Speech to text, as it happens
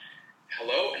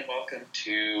welcome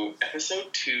to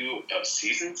episode 2 of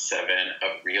season 7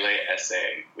 of Relay SA,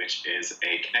 which is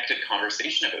a connected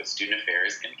conversation about student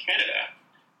affairs in Canada.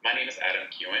 My name is Adam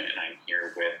Kewen, and I'm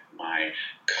here with my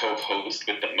co-host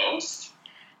with the most,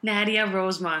 Nadia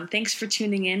Rosemond. Thanks for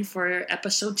tuning in for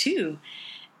episode 2.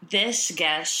 This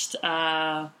guest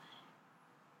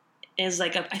is I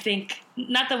think,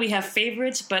 not that we have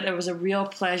favorites, but it was a real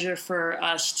pleasure for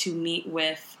us to meet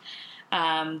with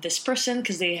this person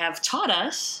because they have taught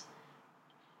us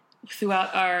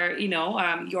throughout our,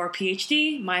 your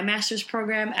PhD, my master's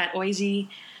program at OISE,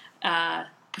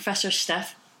 Professor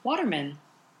Steph Waterman.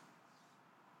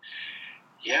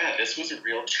 Yeah, this was a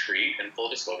real treat, and full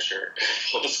disclosure,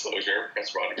 Professor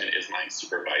Waterman is my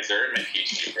supervisor in my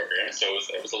PhD program, so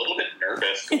I was a little bit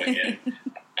nervous going in,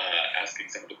 asking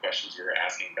some of the questions you were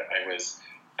asking, but I was,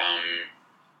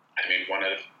 one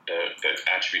of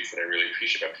the attributes that I really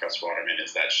appreciate about Professor Waterman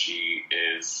is that she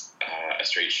is a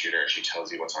straight shooter. She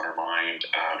tells you what's on her mind,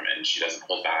 and she doesn't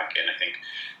hold back, and I think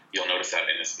you'll notice that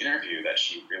in this interview that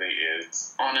she really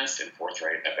is honest and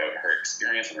forthright about her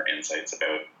experience and her insights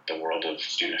about the world of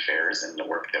student affairs and the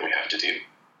work that we have to do.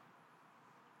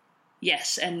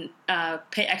 Yes, and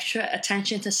pay extra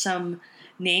attention to some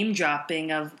name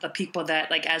dropping of the people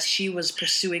that, as she was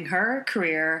pursuing her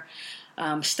career,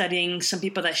 studying some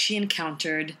people that she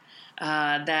encountered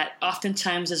that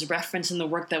oftentimes is referenced in the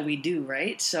work that we do,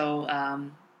 right? So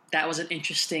that was an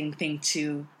interesting thing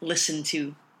to listen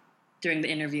to during the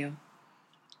interview.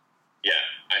 Yeah,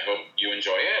 I hope you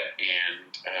enjoy it,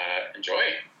 and enjoy.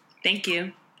 Thank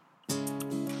you.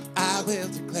 I will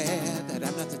declare that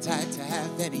I'm not the type to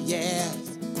have any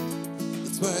yes.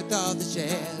 It's worth all the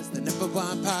shares, the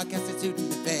 #1 podcast in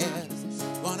student affairs.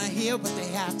 Wanna hear what they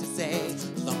have to say,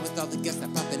 along with all the guests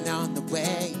that popping on the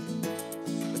way.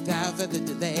 Without further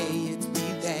delay, it's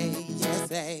Relay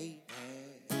SA.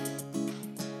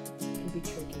 Can be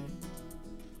tricky.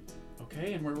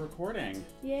 Okay, and we're recording.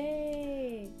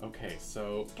 Yay! Okay,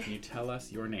 so can you tell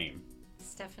us your name?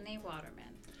 Stephanie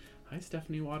Waterman. Hi,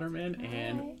 Stephanie Waterman.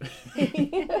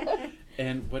 Hi.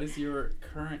 And what is your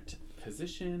current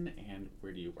position and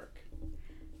where do you work?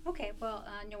 Okay, well,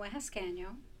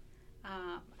 Nuehascanio.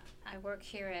 I work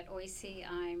here at OISE.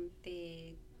 I'm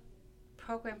the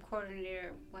program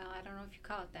coordinator. Well, I don't know if you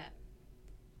call it that.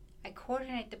 I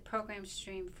coordinate the program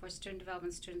stream for student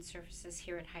development, student services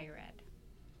here at Higher Ed.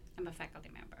 I'm a faculty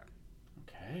member.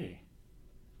 Okay.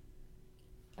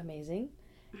 Amazing.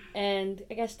 And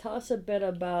I guess tell us a bit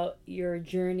about your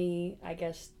journey,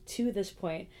 to this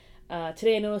point.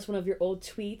 Today I noticed one of your old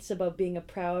tweets about being a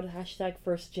proud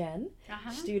 #FirstGen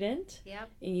student. Yep.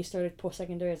 And you started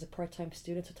post-secondary as a part-time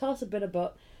student. So tell us a bit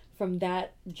about from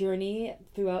that journey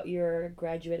throughout your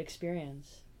graduate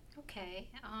experience. Okay.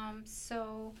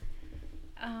 So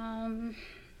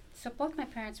both my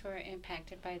parents were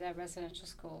impacted by the residential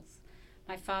schools.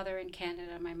 My father in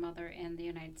Canada, my mother in the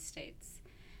United States.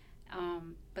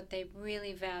 But they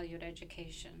really valued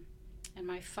education. And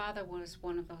my father was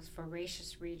one of those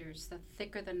voracious readers. The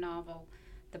thicker the novel,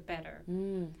 the better.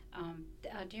 Do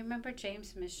you remember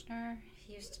James Michener?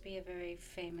 He used to be a very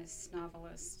famous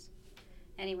novelist.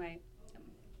 Anyway,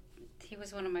 he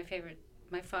was one of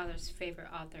my father's favorite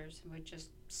authors, and would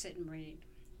just sit and read.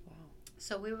 Wow.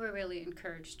 So we were really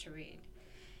encouraged to read.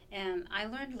 And I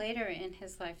learned later in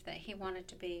his life that he wanted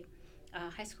to be a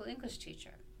high school English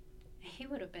teacher. He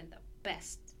would have been the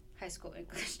best high school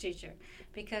English teacher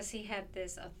because he had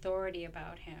this authority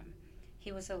about him.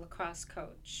 He was a lacrosse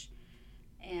coach.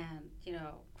 And,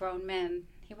 grown men,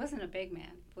 he wasn't a big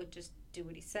man, would just do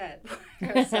what he said.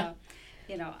 So,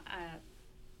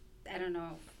 I don't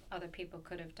know if other people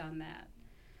could have done that.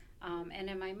 And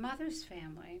in my mother's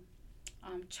family,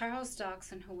 Charles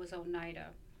Dockson, who was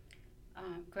Oneida,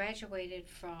 graduated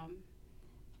from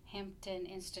Hampton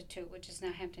Institute, which is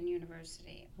now Hampton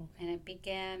University. Okay. And it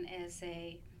began as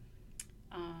a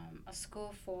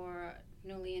school for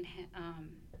newly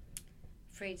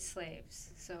freed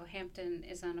slaves. So Hampton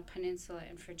is on a peninsula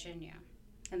in Virginia,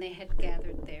 and they had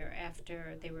gathered there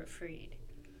after they were freed.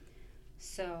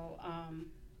 So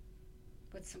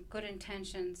with some good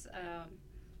intentions,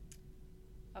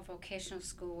 a vocational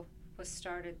school was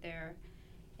started there,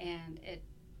 and it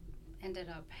ended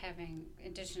up having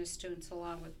Indigenous students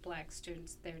along with Black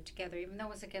students there together, even though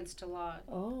it was against the law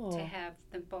to have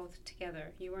them both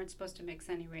together. You weren't supposed to mix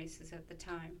any races at the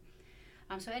time.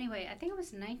 So anyway, I think it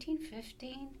was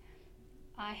 1915.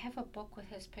 I have a book with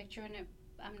his picture in it.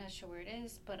 I'm not sure where it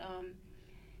is, but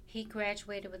he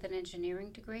graduated with an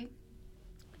engineering degree,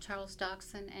 Charles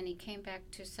Dockson, and he came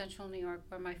back to central New York,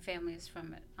 where my family is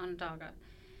from, Onondaga,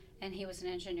 and he was an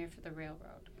engineer for the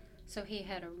railroad. So he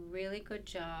had a really good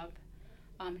job.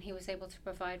 He was able to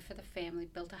provide for the family,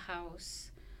 built a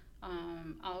house,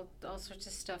 all sorts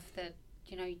of stuff that,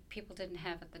 people didn't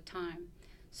have at the time.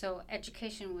 So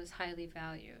education was highly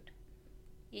valued,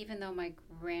 even though my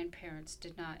grandparents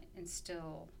did not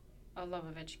instill a love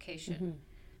of education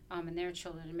in their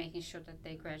children and making sure that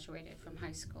they graduated from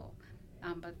high school.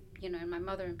 But, and my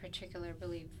mother in particular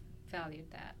really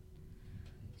valued that.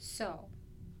 So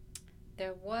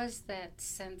there was that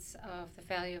sense of the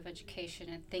value of education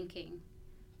and thinking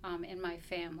in my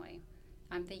family.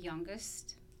 I'm the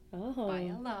youngest by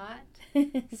a lot,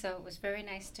 so it was very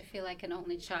nice to feel like an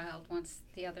only child once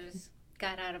the others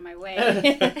got out of my way.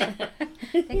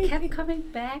 They kept coming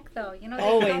back, though. They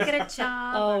go get a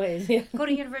job, always, yeah. Go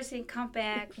to university and come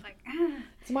back. Like,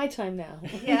 it's my time now.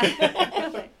 Yeah,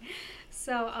 really.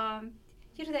 So,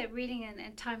 that reading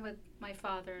and time with my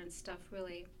father and stuff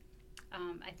really,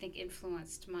 I think,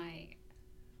 influenced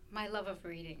my love of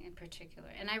reading in particular.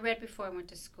 And I read before I went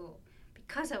to school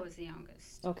because I was the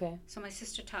youngest. Okay. So my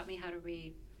sister taught me how to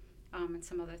read and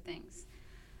some other things.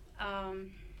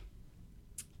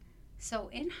 So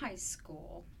in high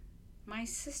school, my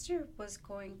sister was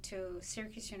going to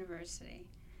Syracuse University,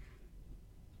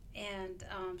 and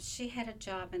she had a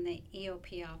job in the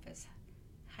EOP office,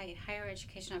 Higher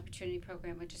Education Opportunity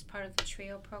Program, which is part of the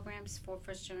TRIO programs for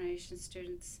first-generation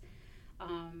students.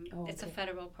 It's a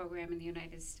federal program in the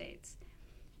United States.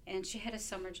 And she had a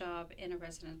summer job in a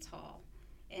residence hall.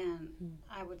 And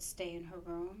I would stay in her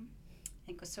room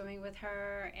and go swimming with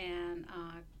her and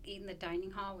eat in the dining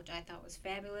hall, which I thought was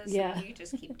fabulous. Yeah. You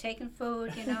just keep taking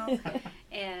food,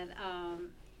 And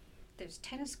there's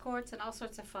tennis courts and all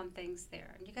sorts of fun things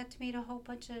there. And you got to meet a whole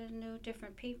bunch of new,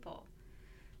 different people.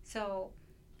 So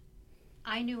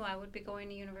I knew I would be going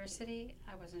to university.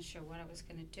 I wasn't sure what I was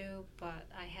going to do, but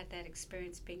I had that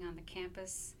experience being on the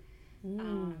campus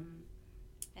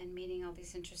and meeting all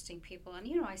these interesting people. And,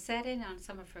 I sat in on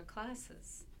some of her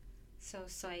classes, so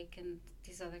psych and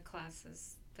these other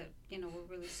classes that, were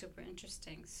really super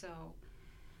interesting. So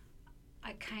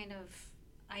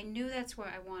I knew that's where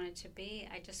I wanted to be.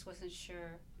 I just wasn't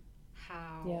sure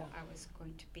how I was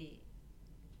going to be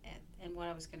and what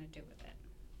I was going to do with it.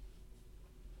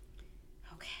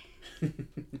 Okay.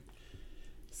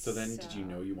 So then did you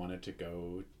know you wanted to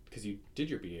go, because you did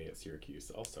your BA at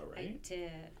Syracuse also, right? I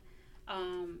did.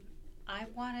 I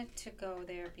wanted to go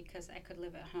there because I could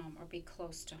live at home or be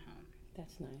close to home.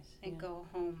 That's nice. And go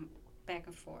home back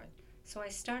and forth. So I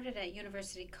started at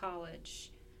University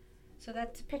College. So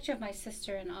that's a picture of my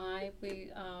sister and I. We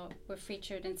were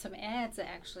featured in some ads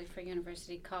actually for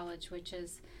University College, which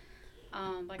is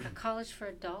like a college for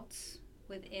adults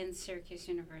within Syracuse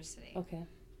University. Okay.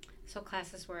 So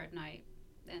classes were at night,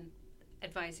 and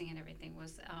advising and everything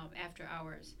was after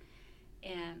hours.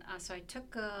 And so I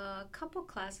took a couple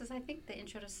classes, I think the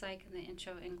Intro to Psych and the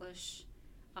Intro English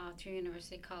through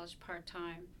University College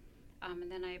part-time.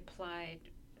 And then I applied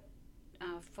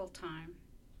full-time.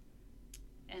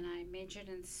 And I majored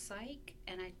in Psych,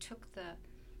 and I took the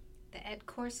ed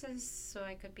courses so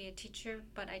I could be a teacher,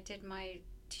 but I did my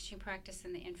teaching practice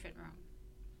in the infant room.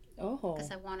 Oh. Because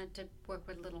I wanted to work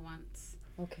with little ones.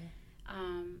 Okay.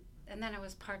 And then I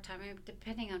was part-time.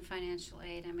 Depending on financial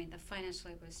aid, the financial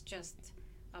aid was just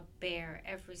a bear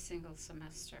every single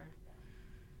semester.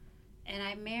 And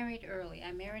I married early.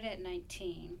 I married at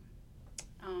 19,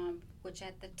 which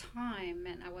at the time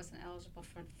meant I wasn't eligible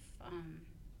for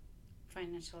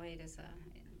financial aid as an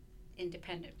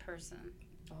independent person.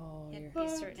 Oh, you had to be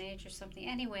a certain age or something.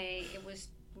 Anyway, it was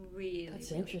really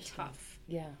tough.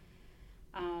 Yeah.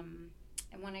 And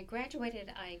when I graduated,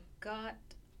 I got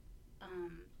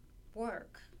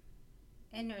work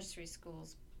in nursery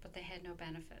schools, but they had no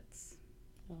benefits.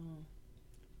 Oh.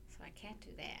 So I can't do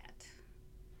that.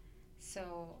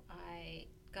 So I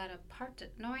got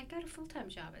a full-time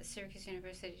job at Syracuse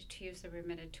University to use the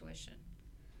remitted tuition.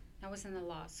 I was in the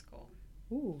law school.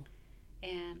 Ooh.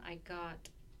 And I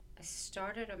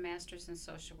started a master's in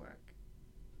social work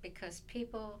because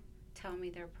people tell me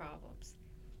their problems.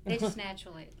 They just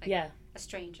naturally, a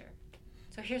stranger.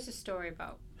 So here's a story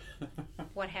about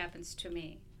what happens to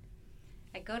me.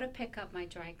 I go to pick up my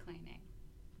dry cleaning,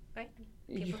 right?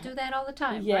 People do that all the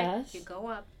time, right? You go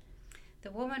up.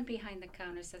 The woman behind the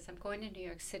counter says, I'm going to New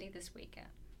York City this weekend.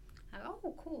 I go,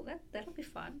 oh, cool, that'll be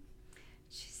fun.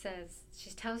 She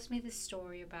tells me this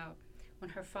story about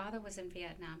when her father was in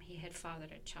Vietnam, he had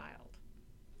fathered a child.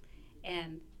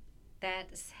 And that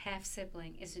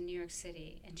half-sibling is in New York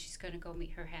City, and she's going to go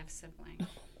meet her half-sibling.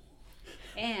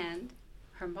 And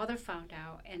her mother found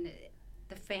out, and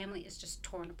the family is just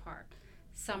torn apart.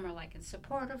 Some are like in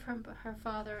support of her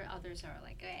father, others are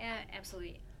like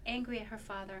absolutely angry at her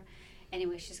father.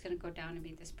 Anyway, she's going to go down and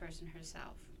meet this person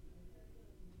herself.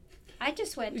 I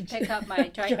just went to pick up my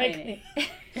dry cleaning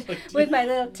with my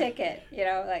little ticket, you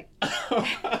know, like.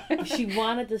 She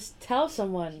wanted to tell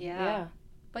someone. Yeah.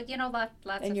 But, you know, lots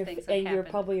of things have happened.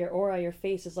 And your aura, your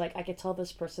face is like, I could tell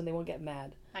this person, they won't get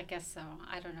mad. I guess so.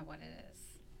 I don't know what it is.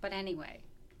 But anyway,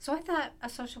 so I thought a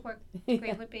social work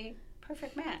degree would be a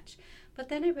perfect match. But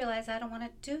then I realized I don't want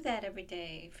to do that every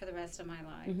day for the rest of my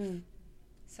life. Mm-hmm.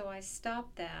 So I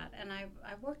stopped that, and I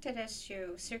worked at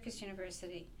SU, Syracuse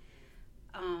University,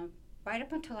 right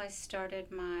up until I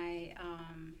started my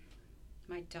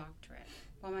my doctorate,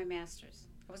 my master's.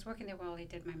 I was working there while I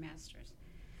did my master's.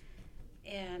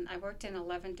 And I worked in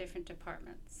 11 different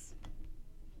departments.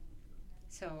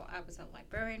 So I was a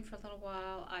librarian for a little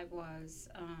while. I was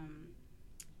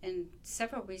in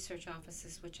several research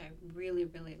offices, which I really,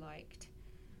 really liked.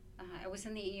 I was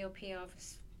in the EOP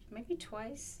office maybe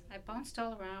twice. I bounced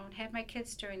all around, had my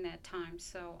kids during that time,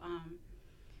 so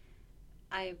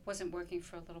I wasn't working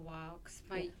for a little while because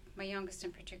my youngest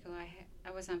in particular,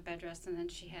 I was on bed rest, and then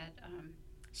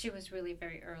she was really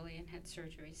very early and had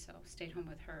surgery, so stayed home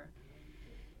with her.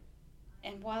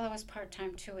 And while I was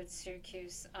part-time too at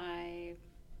Syracuse, I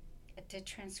did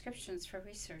transcriptions for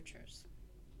researchers.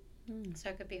 So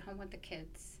I could be home with the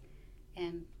kids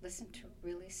and listen to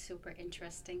really super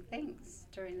interesting things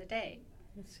during the day.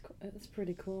 That's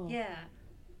pretty cool. Yeah.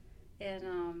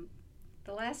 And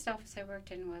the last office I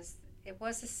worked in was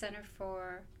a Center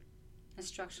for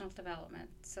Instructional Development.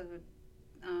 So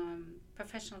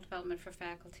professional development for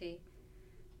faculty.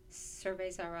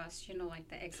 Surveys R Us, you know, like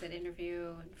the exit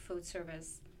interview and food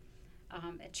service.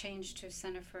 It changed to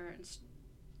Center for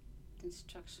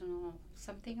Instructional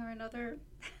something or another.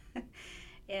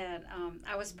 And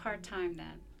I was part-time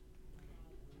then.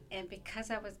 And because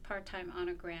I was part-time on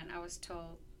a grant, I was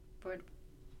told, we're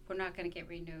not going to get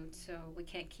renewed, so we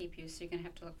can't keep you, so you're going to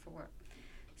have to look for work.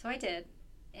 So I did,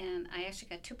 and I actually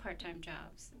got 2 part-time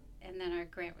jobs, and then our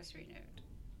grant was renewed.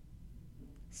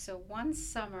 So one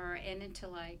summer and into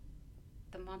like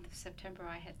the month of September,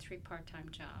 I had 3 part-time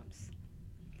jobs.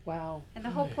 Wow. And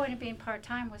the whole point of being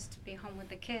part-time was to be home with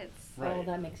the kids. Right. Oh,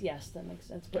 that makes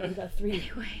sense. But you got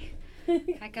 3.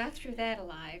 Anyway, I got through that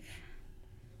alive.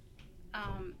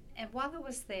 And while I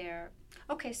was there,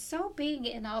 so being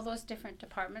in all those different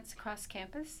departments across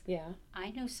campus,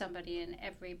 I knew somebody in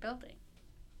every building.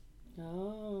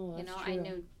 Oh, that's true. I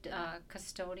knew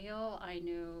custodial. I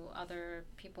knew other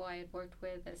people I had worked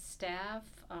with as staff,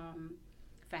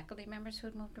 faculty members who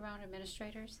had moved around,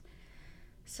 administrators.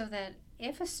 So that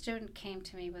if a student came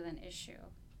to me with an issue,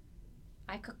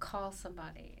 I could call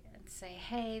somebody and say,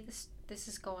 hey, this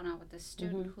is going on with this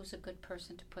student. Who's a good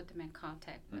person to put them in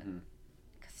contact with?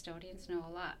 Custodians know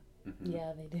a lot.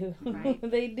 Yeah, they do. Right?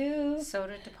 They do. So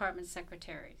do department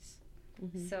secretaries.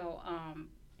 So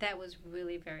that was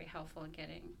really very helpful in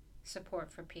getting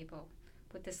support for people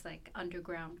with this like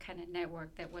underground kind of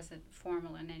network that wasn't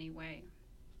formal in any way.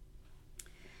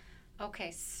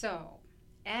 Okay, so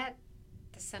at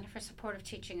the Center for Supportive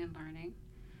Teaching and Learning,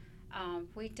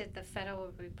 we did the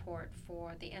federal report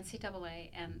for the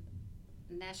NCAA and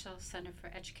National Center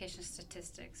for Education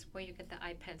Statistics, where you get the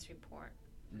IPEDS report.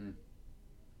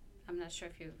 I'm not sure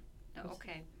if you know.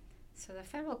 Okay. So the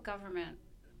federal government,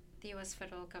 the U.S.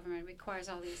 federal government, requires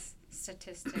all these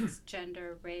statistics,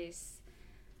 gender, race,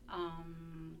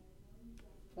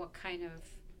 what kind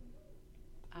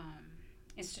of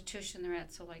institution they're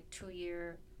at. So like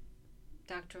 2-year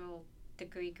doctoral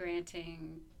degree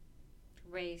granting,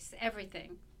 race,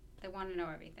 everything. They want to know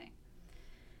everything.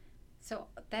 So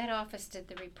that office did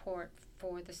the report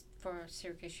for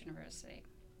Syracuse University.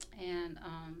 And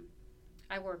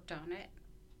I worked on it,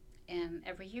 and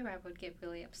every year I would get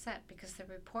really upset because the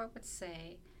report would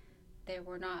say there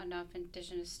were not enough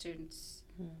Indigenous students,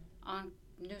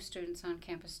 new students on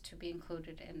campus to be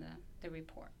included in the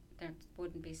report. There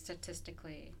wouldn't be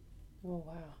statistically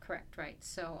correct, right?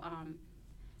 So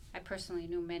I personally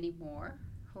knew many more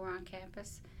who were on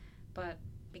campus, but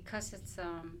because it's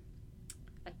a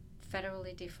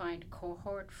federally defined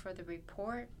cohort for the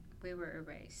report, we were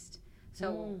erased.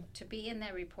 So to be in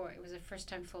that report, it was a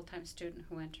first-time full-time student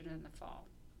who entered in the fall.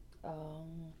 Oh.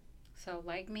 So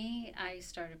like me, I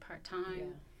started part-time. Yeah.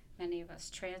 Many of us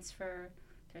transfer.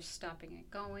 They're stopping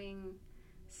and going.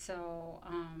 So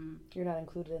you're not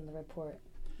included in the report.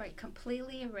 Right,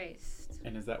 completely erased.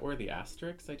 And is that where the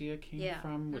Asterix idea came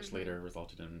from, which later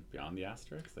resulted in Beyond the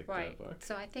Asterix, like the book?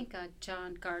 So I think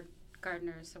John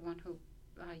Gardner is the one who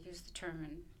used the term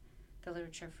in the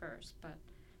literature first, but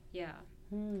yeah.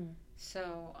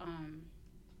 So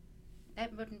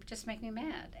that would just make me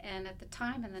mad. And at the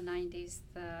time in the 90s,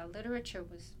 the literature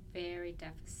was very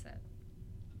deficit.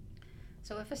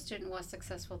 So if a student was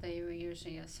successful, they were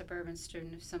usually a suburban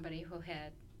student of somebody who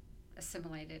had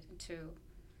assimilated into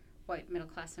white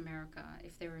middle-class America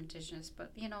if they were indigenous.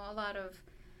 But, you know, a lot of,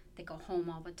 they go home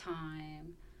all the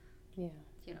time. Yeah.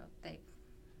 You know, they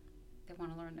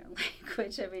want to learn their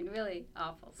language. I mean, really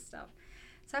awful stuff.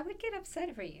 So I would get upset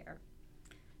every year.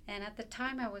 And at the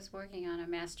time I was working on a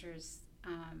master's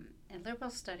in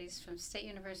liberal studies from State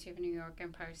University of New York,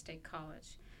 Empire State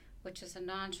College, which is a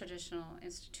non-traditional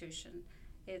institution.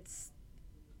 It's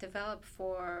developed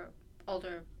for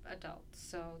older adults.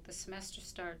 So the semester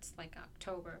starts like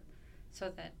October, so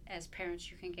that as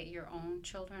parents you can get your own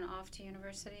children off to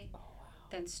university. Oh, wow.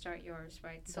 Then start yours,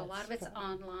 right? So a lot of it's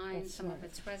online, some of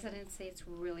it's residency. It's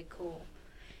really cool.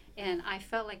 And I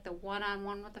felt like the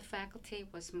one-on-one with the faculty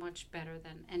was much better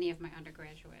than any of my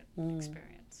undergraduate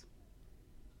experience.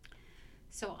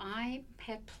 So I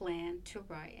had planned to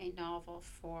write a novel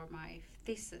for my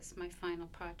thesis, my final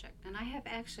project. And I have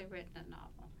actually written a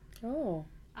novel. Oh.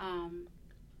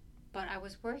 But I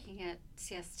was working at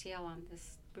CSTL on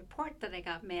this report that I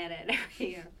got mad at every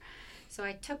year. So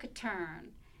I took a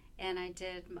turn and I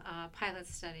did a pilot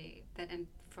study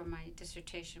for my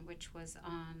dissertation, which was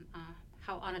on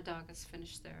how Onondagas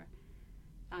finished their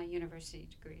university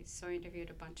degrees. So I interviewed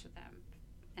a bunch of them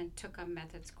and took a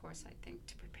methods course, I think,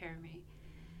 to prepare me.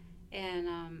 And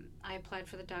I applied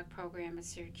for the doc program at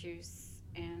Syracuse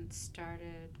and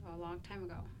started a long time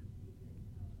ago,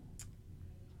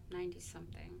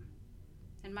 90-something.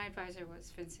 And my advisor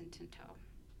was Vincent Tinto.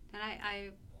 And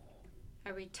I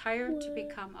retired to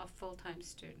become a full-time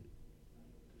student.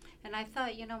 And I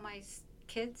thought, you know, my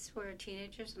kids were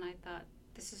teenagers, and I thought,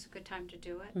 this is a good time to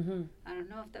do it. Mm-hmm. I don't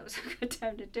know if that was a good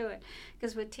time to do it,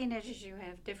 because with teenagers you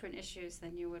have different issues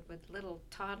than you would with little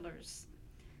toddlers.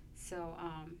 So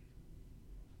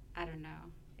I don't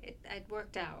know. It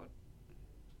worked out.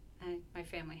 My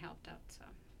family helped out. So.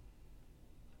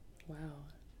 Wow.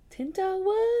 Tinta,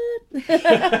 what?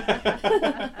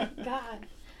 God.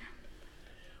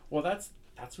 Well, that's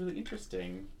really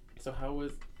interesting. So how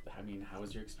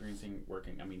was your experiencing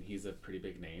working? I mean, he's a pretty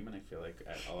big name, and I feel like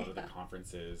at a lot of the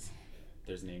conferences,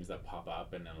 there's names that pop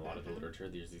up, and in a lot of the literature,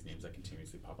 there's these names that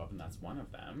continuously pop up, and that's one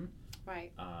of them.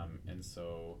 Right. And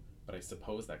so, but I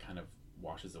suppose that kind of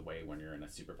washes away when you're in a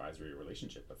supervisory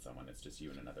relationship with someone. It's just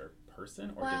you and another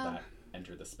person, or did that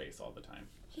enter the space all the time?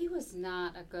 He was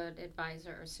not a good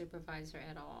advisor or supervisor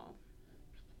at all.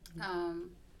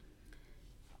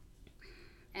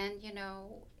 And you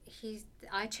know,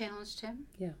 I challenged him.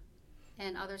 Yeah.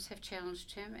 And others have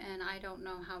challenged him, and I don't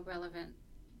know how relevant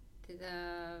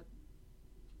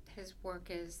his work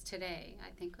is today. I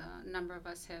think a number of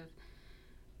us have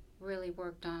really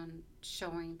worked on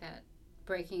showing that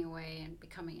breaking away and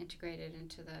becoming integrated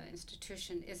into the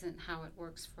institution isn't how it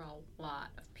works for a lot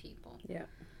of people. Yeah.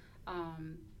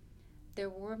 There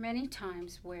were many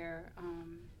times where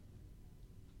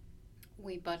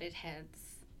we butted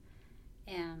heads,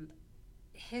 and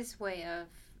his way of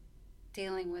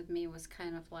dealing with me was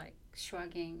kind of like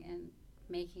shrugging and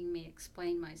making me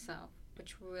explain myself,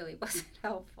 which really wasn't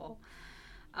helpful.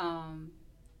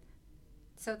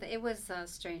 So it was a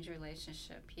strange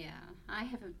relationship, yeah. I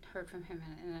haven't heard from him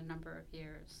in a number of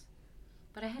years.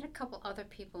 But I had a couple other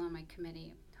people on my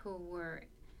committee who were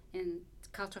in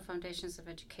Cultural Foundations of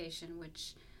Education,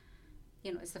 which,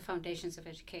 you know, is the foundations of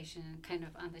education and kind of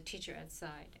on the teacher ed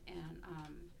side. And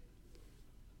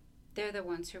they're the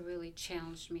ones who really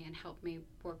challenged me and helped me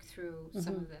work through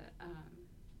some of the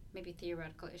maybe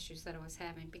theoretical issues that I was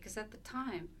having. Because at the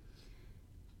time,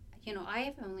 you know, I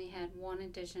have only had one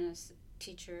Indigenous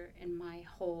teacher in my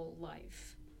whole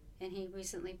life. And he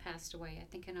recently passed away, I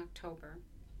think in October.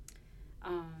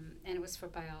 And it was for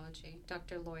biology,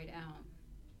 Dr. Lloyd Elm.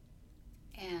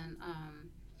 And,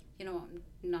 you know,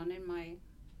 none in my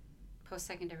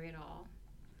post-secondary at all.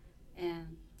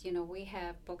 And, you know, we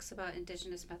have books about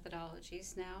Indigenous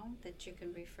methodologies now that you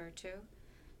can refer to.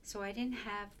 So I didn't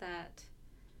have that,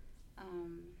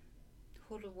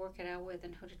 who to work it out with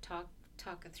and who to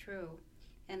talk it through.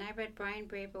 And I read Brian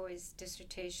Brayboy's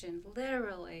dissertation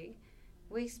literally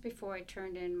weeks before I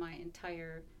turned in my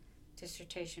entire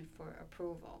dissertation for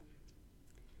approval.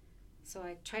 So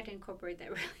I tried to incorporate that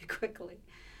really quickly.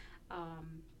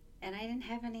 And I didn't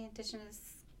have any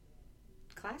Indigenous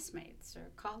classmates or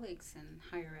colleagues in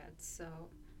higher ed, so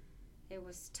it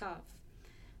was tough.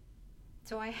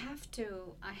 So I have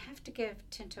to give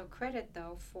Tinto credit,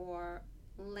 though, for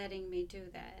letting me do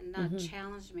that and not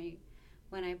challenge me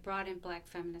when I brought in Black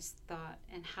feminist thought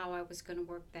and how I was going to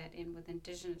work that in with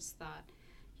Indigenous thought.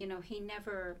 You know, he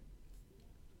never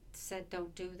said,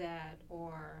 don't do that,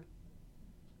 or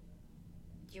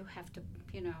you have to,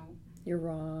 you know, You're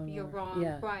wrong. You're or- wrong.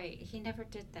 Yeah. Right. He never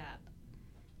did that.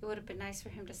 It would have been nice for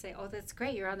him to say, oh, that's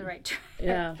great, you're on the right track.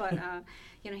 Yeah. But,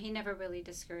 he never really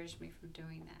discouraged me from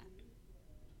doing that.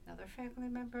 Another faculty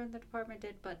member in the department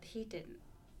did, but he didn't.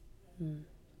 Hmm.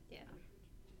 Yeah.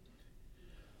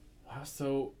 Wow.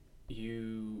 So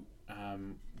you,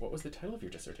 what was the title of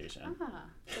your dissertation?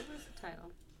 What was the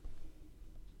title?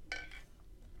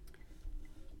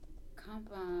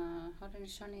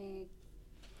 Haudenosaunee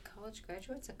College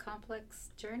Graduates, A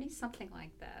Complex Journey, something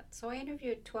like that. So I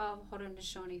interviewed 12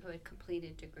 Haudenosaunee who had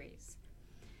completed degrees.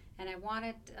 And I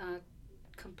wanted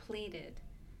completed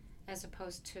as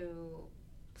opposed to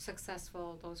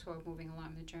successful, those who are moving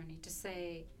along the journey, to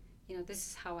say, this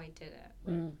is how I did it.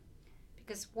 Mm.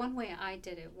 Because one way I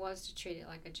did it was to treat it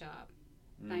like a job,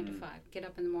 9 to 5. Get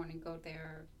up in the morning, go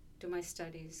there, do my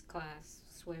studies, class,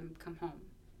 swim, come home.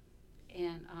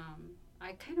 And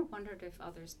I kind of wondered if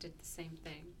others did the same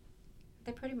thing.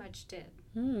 They pretty much did.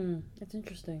 That's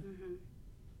interesting. Mm-hmm.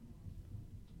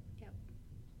 Yep.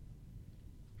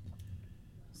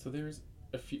 So there's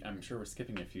a few, I'm sure we're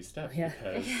skipping a few steps Yeah.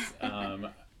 because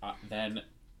then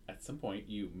at some point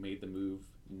you made the move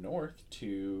north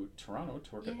to Toronto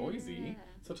to work at OISE. Yeah.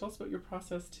 So tell us about your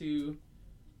process to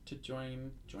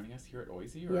joining us here at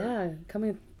OISE. Or, Yeah,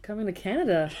 coming to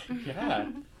Canada. Yeah.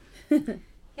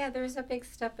 Yeah, there's a big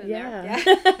step in Yeah.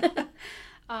 there.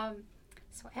 Yeah.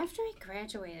 So after I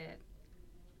graduated,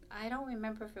 I don't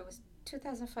remember if it was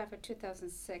 2005 or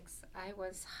 2006, I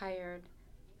was hired.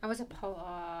 I was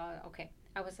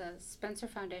I was a Spencer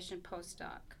Foundation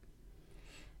postdoc.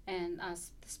 And the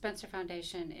Spencer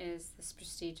Foundation is this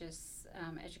prestigious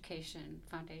education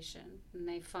foundation, and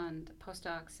they fund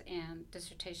postdocs and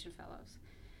dissertation fellows.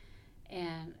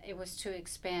 And it was to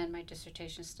expand my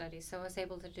dissertation study, so I was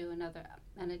able to do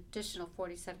an additional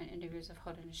 47 interviews of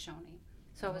Haudenosaunee.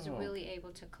 So I was really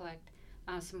able to collect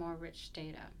some more rich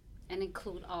data and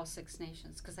include all 6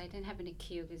 nations, because I didn't have any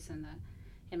Cayugas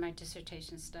in my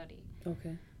dissertation study.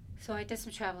 Okay. So I did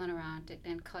some traveling around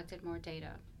and collected more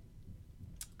data.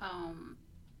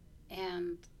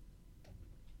 And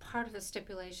part of the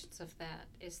stipulations of that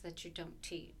is that you don't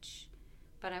teach.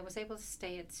 But I was able to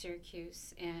stay at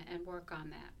Syracuse and work on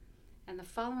that. And the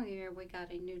following year, we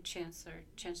got a new Chancellor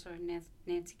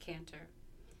Nancy Cantor.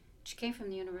 She came from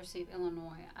the University of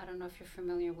Illinois. I don't know if you're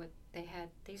familiar with, they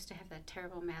used to have that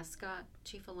terrible mascot,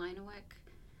 Chief Illiniwek.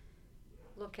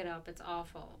 Look it up, it's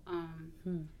awful.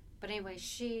 But anyway,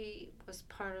 she was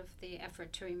part of the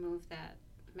effort to remove that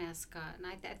mascot, and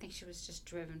I think she was just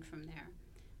driven from there.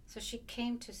 So she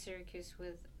came to Syracuse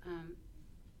with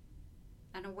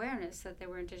an awareness that there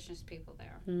were Indigenous people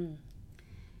there.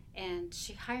 And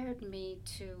she hired me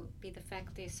to be the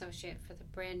faculty associate for the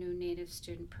brand new Native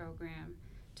student program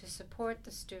to support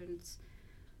the students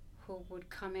who would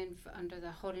come in under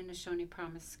the Haudenosaunee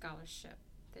Promise Scholarship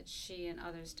that she and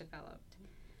others developed.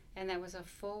 And that was a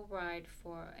full ride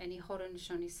for any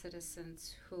Haudenosaunee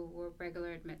citizens who were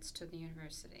regular admits to the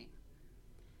university.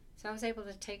 So I was able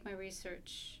to take my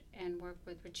research and work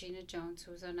with Regina Jones,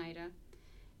 who was Oneida,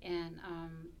 and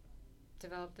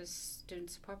develop this student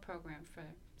support program for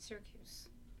Syracuse.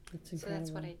 That's So incredible.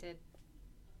 that's what I did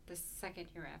the second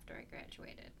year after I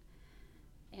graduated.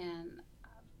 And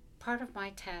part of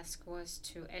my task was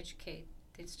to educate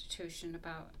the institution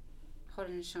about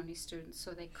Haudenosaunee students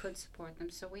so they could support them.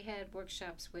 So we had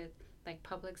workshops with like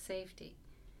public safety,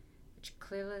 which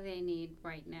clearly they need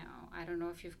right now. I don't know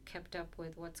if you've kept up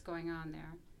with what's going on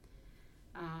there.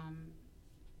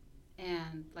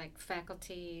 And like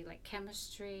faculty, like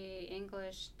chemistry,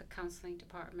 English, the counseling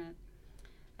department.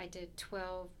 I did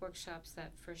 12 workshops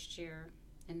that first year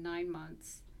in 9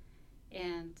 months,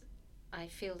 and I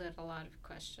fielded a lot of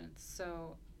questions.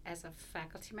 So as a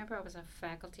faculty member, I was a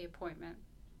faculty appointment.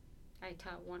 I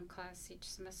taught 1 class each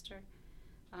semester.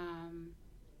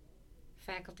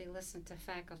 Faculty listened to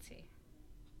faculty.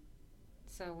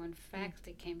 So when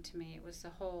faculty came to me, it was a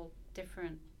whole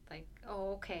different, like,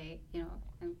 oh, okay,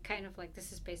 and kind of like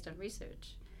this is based on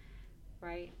research,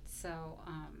 right? So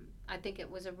I think it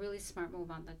was a really smart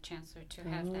move on the chancellor to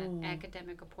have that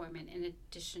academic appointment in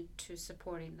addition to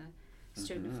supporting the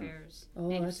student affairs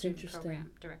Native that's student interesting.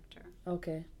 program director.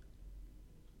 Okay.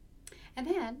 And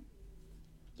then,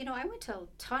 I went to a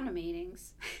ton of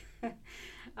meetings.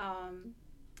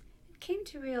 Came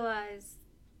to realize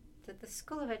that the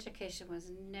School of Education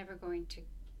was never going to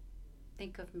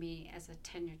think of me as a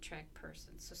tenure track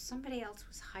person. So somebody else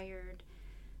was hired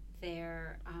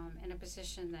there in a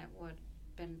position that would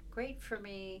have been great for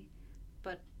me,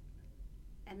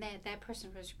 and that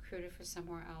person was recruited for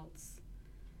somewhere else.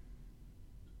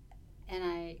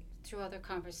 And through other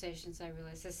conversations, I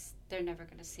realized they're never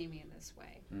going to see me in this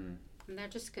way. and they're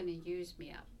just going to use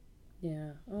me up.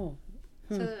 Yeah. Oh.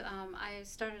 So I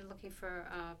started looking for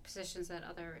positions at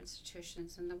other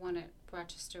institutions, and the one at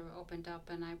Rochester opened up,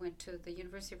 and I went to the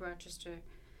University of Rochester,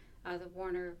 the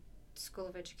Warner School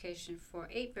of Education for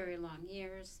 8 very long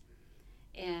years,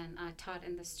 and I taught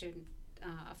in the student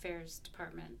affairs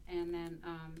department, and then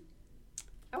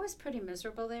I was pretty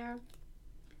miserable there.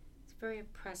 It's a very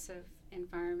oppressive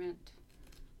environment,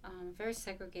 very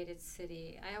segregated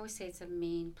city. I always say it's a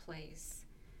mean place.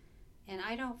 And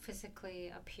I don't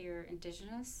physically appear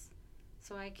indigenous,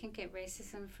 so I can get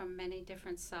racism from many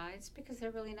different sides because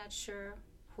they're really not sure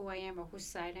who I am or whose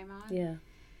side I'm on. Yeah.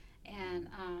 And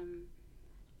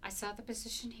I saw the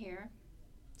position here,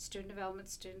 Student Development,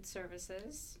 Student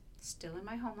Services, still in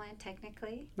my homeland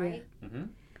technically, right? Mm-hmm.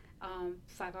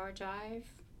 5-hour drive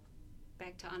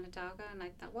back to Onondaga, and I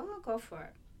thought, well, I'll go for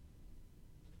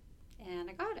it. And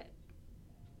I got it.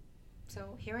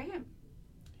 So here I am.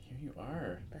 Here you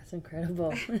are. That's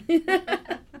incredible.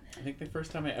 I think the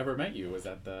first time I ever met you was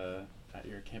at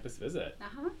your campus visit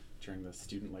during the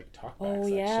student talk back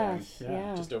section. Yes,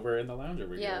 yeah. Just over in the lounge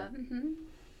over Yeah. here. Mm-hmm.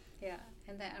 Yeah,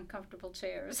 and the uncomfortable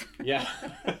chairs. Yeah.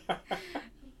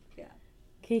 Yeah.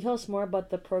 Can you tell us more about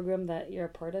the program that you're a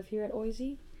part of here at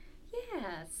OISE?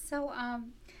 Yeah. So,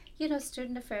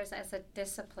 student affairs as a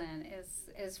discipline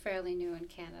is fairly new in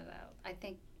Canada. I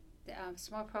think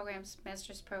small programs,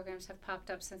 master's programs have popped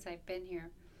up since I've been here.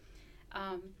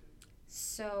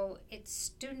 So it's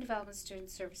student development, student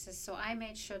services. So I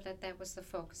made sure that was the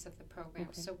focus of the program.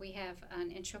 Okay. So we have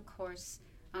an intro course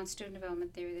on student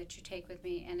development theory that you take with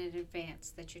me, and an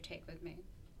advanced that you take with me.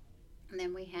 And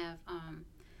then we have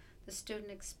the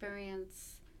student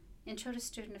experience, intro to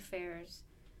student affairs.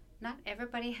 Not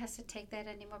everybody has to take that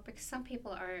anymore because some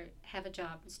people have a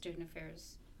job in student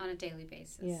affairs on a daily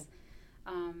basis. Yeah.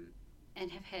 And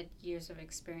have had years of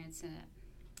experience in it.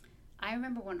 I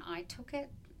remember when I took it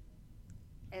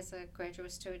as a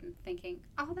graduate student thinking,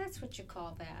 oh, that's what you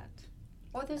call that.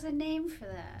 Or there's a name for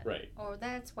that. Right. Or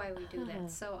that's why we do Ah. that.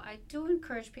 So I do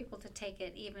encourage people to take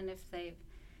it even if they've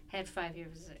had 5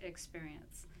 years of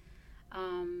experience.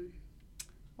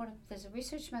 There's a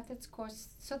research methods course.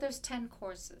 So there's 10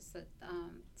 courses that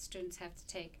students have to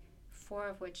take, 4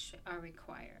 of which are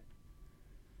required.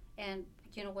 And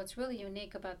what's really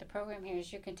unique about the program here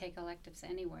is you can take electives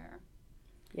anywhere.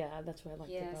 Yeah, that's what I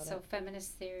liked about So it.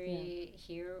 feminist theory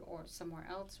here or somewhere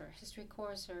else, or a history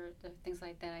course, or things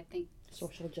like that. I think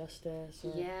Social justice.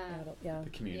 Or, Yeah. Yeah. The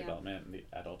community Yeah. development and the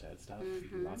adult ed stuff.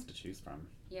 Mhm. Lots to choose from.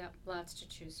 lots to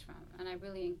choose from. And I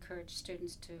really encourage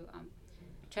students to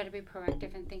try to be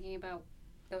proactive in thinking about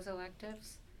those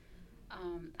electives.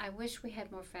 I wish we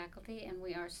had more faculty, and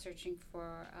we are searching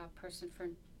for a person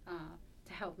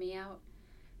to help me out,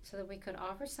 so that we could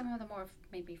offer some of the more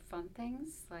maybe fun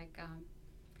things like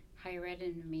higher ed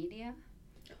and media.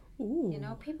 Ooh.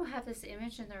 People have this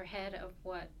image in their head of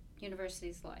what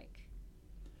university's like,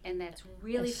 and that's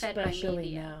really fed by Especially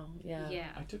media. now. Yeah. Yeah.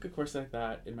 I took a course like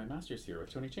that in my master's here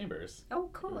with Tony Chambers. Oh,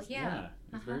 cool. It was, Yeah.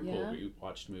 It was very Uh-huh. cool. Yeah. We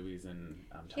watched movies and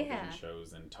television Yeah.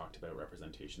 shows and talked about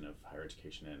representation of higher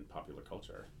education and popular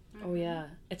culture. Oh yeah.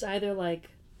 It's either like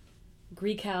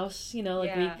Greek house,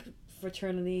 Yeah. Greek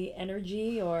fraternity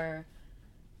energy, or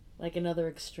like another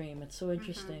extreme. It's so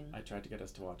interesting. I tried to get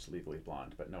us to watch Legally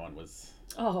Blonde, but no one was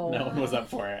Oh. no one was up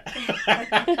for it.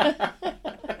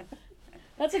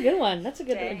 That's a good one. That's a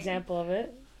good Dang. example of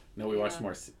it. No, we watched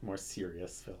Yeah. more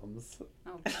serious films.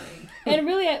 Okay. And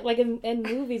really, like in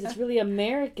movies, it's really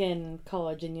American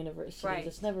college and universities. Right.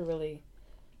 It's never really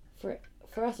for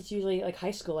us. It's usually like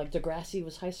high school. Like Degrassi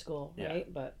was high school, Yeah.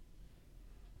 right? But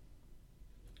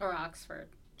Or Oxford.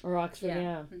 or Oxford,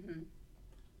 yeah. Mm-hmm.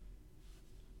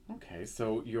 Okay,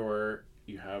 so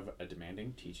you have a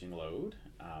demanding teaching load.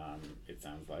 It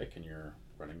sounds like, and you're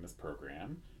running this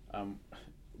program.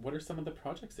 What are some of the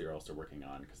projects that you're also working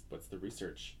on? Because what's the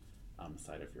research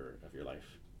side of your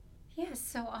life? Yeah,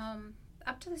 so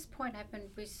up to this point, I've been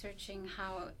researching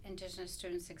how Indigenous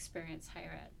students experience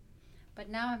higher ed. But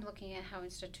now I'm looking at how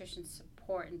institutions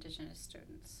support Indigenous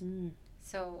students. Mm.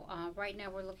 So right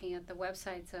now we're looking at the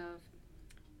websites of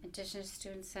Indigenous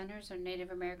Student Centers or Native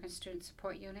American Student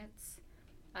Support Units.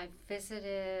 I've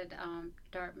visited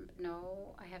Dartmouth.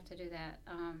 No, I have to do that.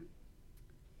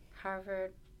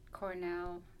 Harvard,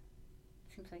 Cornell.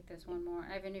 Seems like there's one more.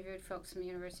 I've interviewed folks from the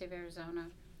University of Arizona.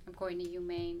 I'm going to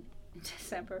UMaine in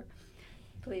December.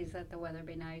 Please let the weather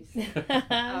be nice.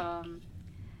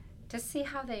 To see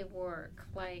how they work.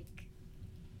 Like,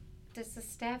 does the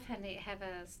staff have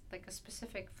a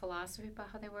specific philosophy about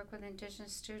how they work with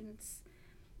Indigenous students?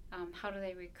 How do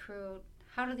they recruit?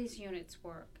 How do these units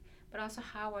work? but also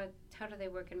how do they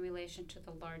work in relation to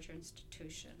the larger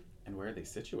institution, And where are they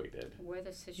situated? where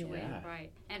they're situated, Yeah.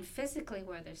 right, and physically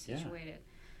where they're Yeah. situated.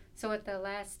 So at the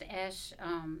last ASH,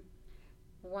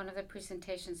 one of the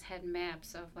presentations had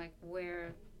maps of like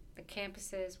where the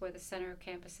campus is, where the center of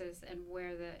campus is, and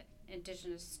where the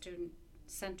Indigenous Student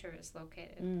Center is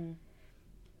located,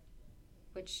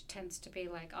 which tends to be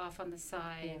like off on the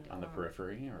side, On the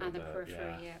periphery, or on the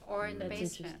periphery, yeah, or in the That's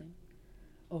basement. interesting.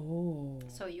 Oh.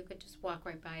 So you could just walk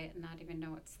right by it and not even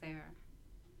know it's there.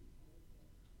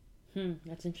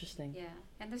 That's interesting. Yeah,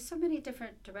 and there's so many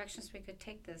different directions we could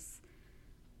take this.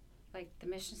 Like the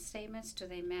mission statements, do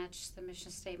they match the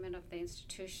mission statement of the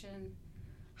institution?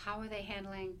 How are they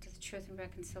handling the truth and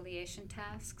reconciliation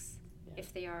tasks,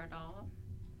 if they are at all?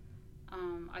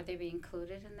 Are they being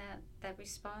included in that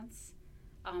response?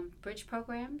 Bridge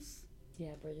programs?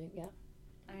 Yeah, bridging, yeah.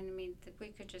 I mean, we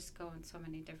could just go in so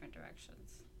many different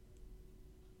directions.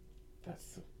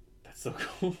 That's so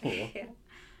cool. Yeah.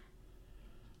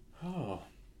 Oh.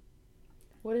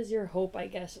 What is your hope, I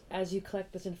guess, as you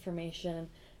collect this information and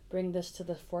bring this to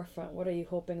the forefront? What are you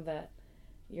hoping that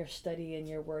your study and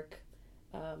your work,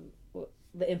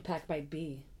 the impact might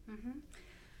be? Mm-hmm.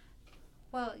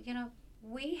 Well,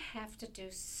 we have to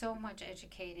do so much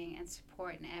educating and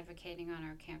support and advocating on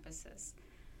our campuses.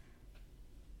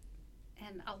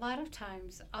 And a lot of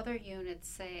times other units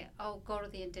say, oh, go to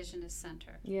the Indigenous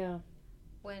Center. Yeah.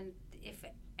 When if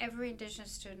every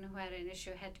Indigenous student who had an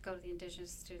issue had to go to the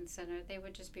Indigenous Student Center, they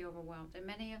would just be overwhelmed. And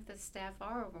many of the staff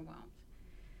are overwhelmed.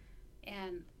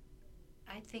 And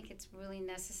I think it's really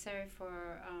necessary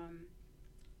for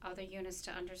other units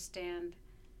to understand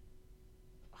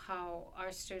how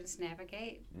our students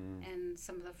navigate and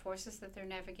some of the forces that they're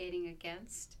navigating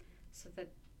against, so that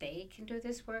they can do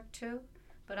this work too,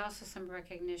 but also some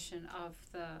recognition of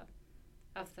the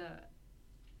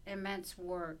immense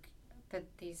work that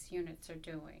these units are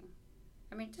doing.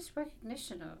 I mean, just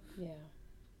recognition of.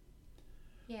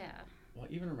 Yeah. Well,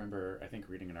 I even remember, I think,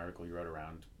 reading an article you wrote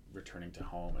around returning to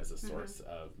home as a source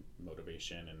of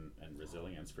motivation and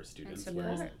resilience for students, And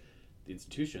whereas support. the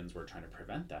institutions were trying to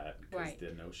prevent that, because Right.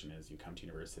 the notion is you come to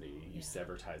university, you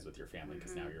sever ties with your family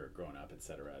because now you're grown up, et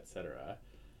cetera,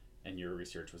 and your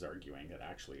research was arguing that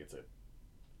actually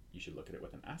you should look at it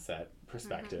with an asset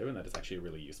perspective, and that it's actually a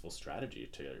really useful strategy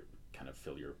to kind of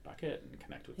fill your bucket and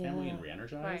connect with family and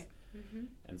re-energize. Right. Mm-hmm.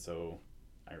 And so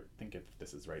I think if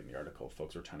this is right in the article,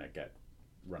 folks were trying to get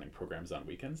running programs on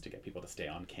weekends to get people to stay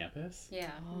on campus.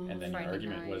 Yeah. And then Friday your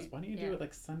argument was, night, why don't you do it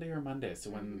like Sunday or Monday?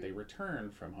 So when they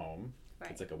return from home, Right.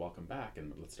 it's like a welcome back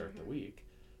and let's start the week,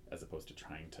 as opposed to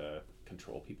trying to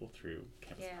control people through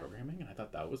campus programming. And I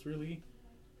thought that was really...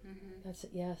 That's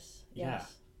yes. Yeah.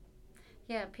 Yes.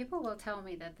 Yeah, people will tell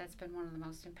me that that's been one of the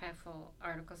most impactful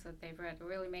articles that they've read.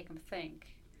 Really make them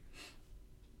think.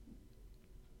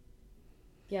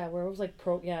 Yeah, where it was like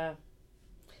And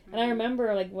I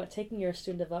remember taking your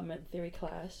student development theory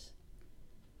class.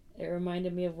 It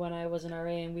reminded me of when I was in RA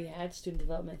and we had student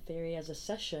development theory as a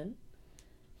session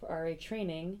for RA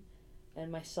training,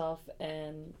 and myself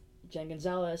and Jen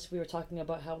Gonzalez, we were talking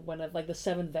about how one of the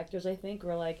 7 vectors, I think,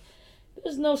 were like,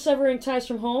 there's no severing ties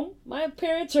from home. My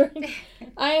parents are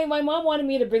my mom wanted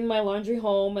me to bring my laundry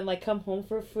home and come home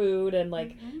for food, and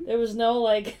there was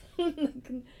no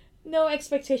no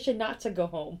expectation not to go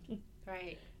home.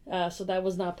 Right. So that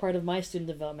was not part of my student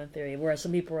development theory. Whereas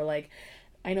some people were like,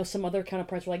 I know some other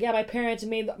counterparts were like, yeah, my parents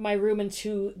made my room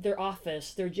into their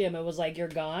office, their gym. It was like, you're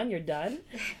gone, you're done.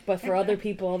 But for other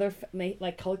people, other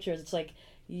cultures, it's like,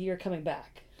 you're coming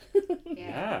back.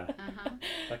 Yeah. Uh-huh.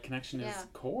 That connection is Yeah.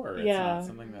 core. It's Yeah. not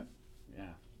something that...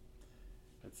 Yeah.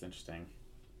 That's interesting.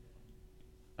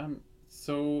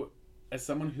 So, as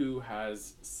someone who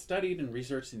has studied and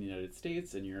researched in the United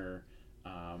States, and you're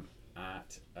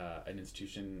at an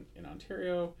institution in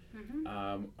Ontario,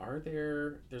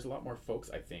 there's a lot more folks,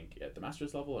 I think, at the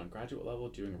master's level and graduate level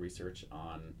doing research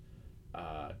on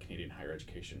Canadian higher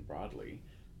education broadly.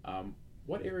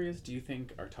 What areas do you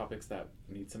think are topics that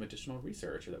need some additional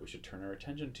research or that we should turn our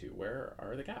attention to? Where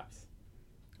are the gaps?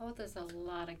 Oh, there's a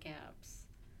lot of gaps.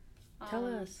 Tell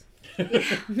us.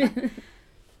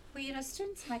 Well,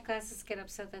 students in my classes get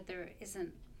upset that there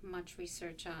isn't much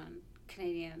research on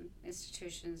Canadian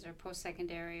institutions or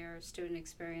post-secondary or student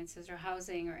experiences or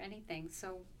housing or anything.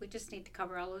 So we just need to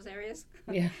cover all those areas.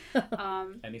 Yeah.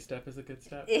 Any step is a good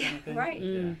step. Yeah, kind of thing? right.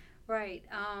 Yeah. Right.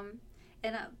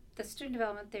 And the student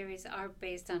development theories are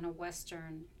based on a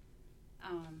Western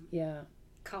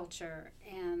culture.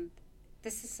 And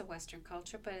this is a Western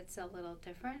culture, but it's a little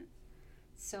different.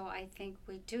 So I think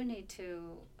we do need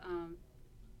to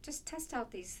just test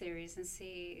out these theories and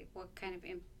see what kind of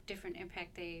different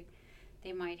impact they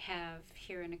they might have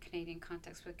here in a Canadian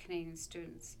context with Canadian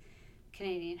students,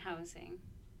 Canadian housing,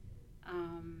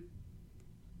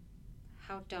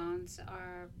 how dons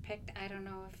are picked. I don't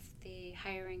know if the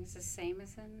hiring is the same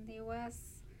as in the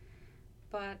U.S.,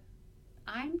 but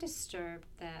I'm disturbed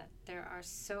that there are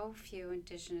so few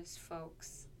Indigenous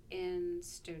folks in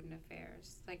student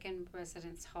affairs, like in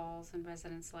residence halls and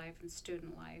residence life and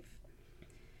student life.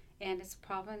 And it's a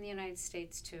problem in the United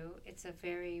States too.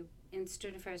 In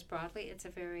student affairs broadly, it's a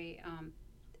very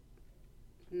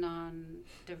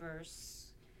non-diverse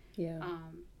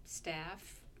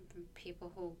staff,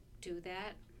 people who do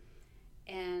that.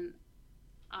 And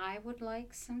I would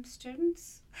like some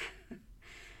students.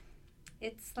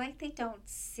 It's like they don't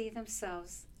see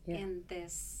themselves in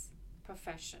this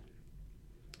profession.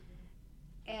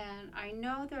 And I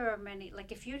know there are many,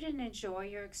 like if you didn't enjoy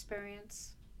your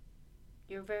experience,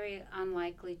 you're very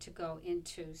unlikely to go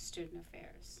into student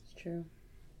affairs. It's true.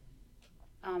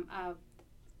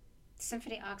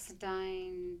 Symphony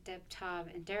Oxendine, Deb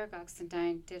Taub, and Derek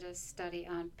Oxendine did a study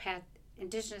on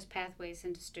Indigenous pathways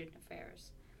into student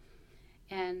affairs.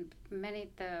 And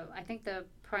I think the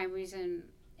prime reason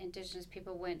Indigenous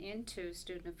people went into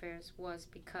student affairs was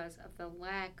because of the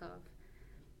lack of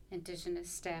Indigenous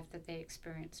staff that they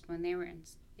experienced when they were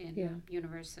in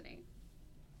university.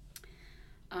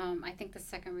 I think the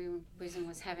second reason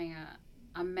was having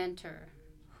a mentor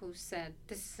who said,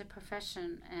 this is a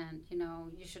profession and,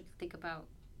 you should think about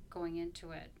going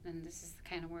into it, and this is the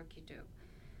kind of work you do.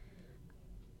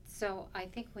 So I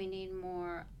think we need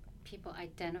more people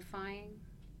identifying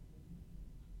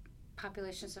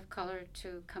populations of color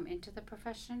to come into the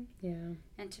profession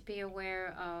and to be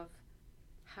aware of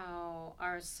how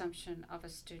our assumption of a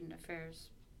student affairs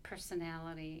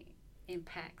personality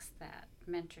impacts that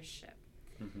mentorship.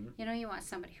 Mm-hmm. You want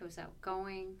somebody who's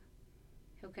outgoing,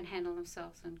 who can handle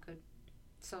themselves in good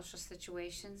social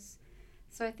situations.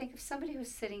 So I think if somebody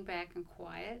who's sitting back and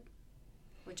quiet,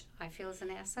 which I feel is an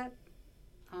asset,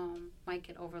 might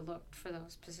get overlooked for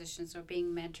those positions or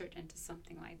being mentored into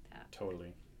something like that.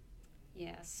 Totally.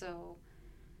 Yeah, so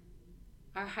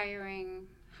our hiring,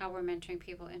 how we're mentoring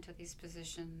people into these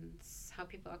positions, how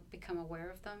people become aware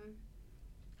of them,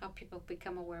 how people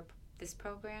become aware of this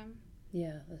program.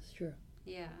 Yeah, that's true.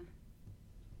 Yeah.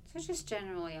 So just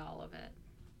generally all of it.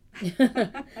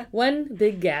 One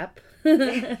big gap.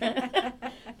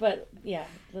 But yeah,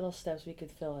 little steps we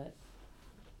could fill it.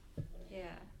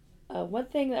 Yeah. One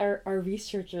thing that our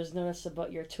researchers noticed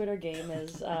about your Twitter game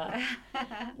is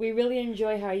we really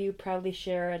enjoy how you proudly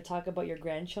share and talk about your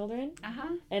grandchildren.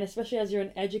 Uh-huh. And especially as you're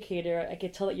an educator, I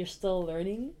could tell that you're still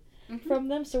learning from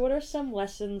them. So what are some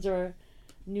lessons or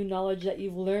new knowledge that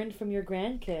you've learned from your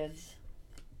grandkids?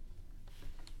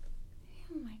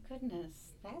 Oh my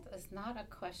goodness. That is not a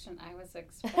question I was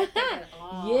expecting at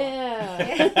all.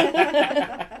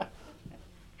 Yeah.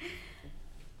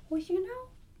 Well,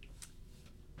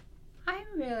 I'm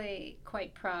really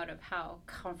quite proud of how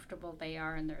comfortable they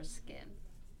are in their skin.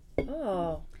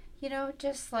 Oh.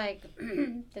 Just like,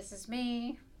 this is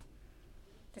me.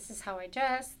 This is how I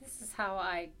dress. This is how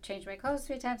I change my clothes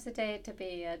 3 times a day to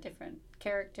be a different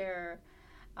character.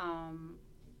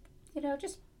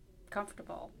 Just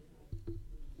comfortable.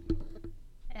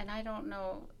 And I don't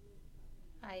know,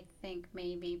 I think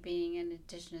maybe being an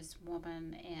Indigenous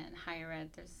woman in higher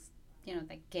ed, there's,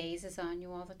 the gaze is on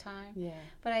you all the time. Yeah.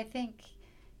 But I think,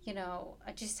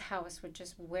 just how us would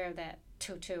just wear that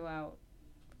tutu out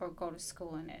or go to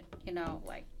school in it,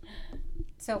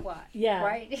 so what? Yeah.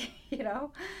 Right?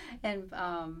 And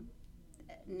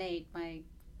Nate, my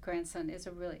grandson, is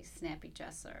a really snappy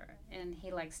dresser, and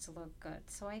he likes to look good.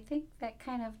 So I think that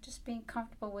kind of just being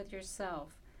comfortable with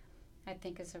yourself, I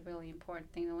think, is a really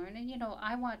important thing to learn. And,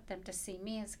 I want them to see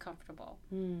me as comfortable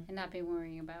and not be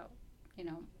worrying about,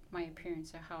 my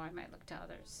appearance or how I might look to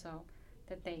others, so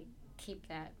that they keep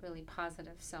that really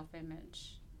positive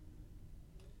self-image.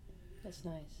 That's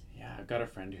nice. Yeah, I've got a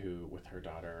friend who, with her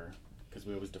daughter, because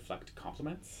we always deflect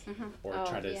compliments or Oh,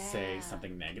 try to yeah. say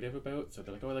something negative about. So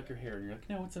they're like, oh, I like your hair. And you're like,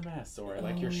 no, it's a mess. Or I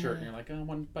like your shirt. And you're like, oh,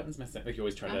 one button's missing. Like you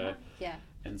always try to. Yeah.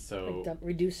 And so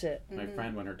Reduce it. my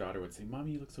friend, when her daughter would say,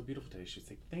 Mommy, you look so beautiful today, she'd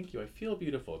say, thank you, I feel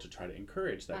beautiful, to try to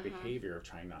encourage that behavior of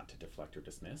trying not to deflect or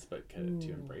dismiss, but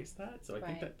to embrace that. So I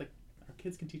think that our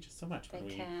kids can teach us so much when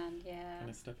we kind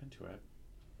of step into it.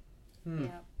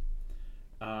 Yeah.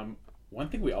 One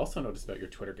thing we also noticed about your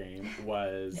Twitter game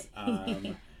was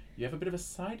you have a bit of a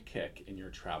sidekick in your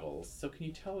travels. So can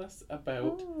you tell us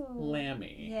about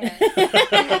Lammy? Yes.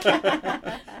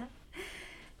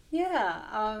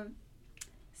 Yeah.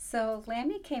 So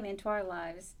Lammy came into our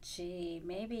lives,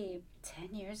 maybe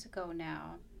 10 years ago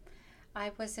now.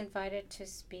 I was invited to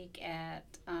speak at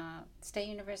State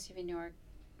University of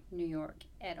New York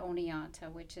at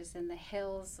Oneonta, which is in the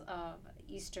hills of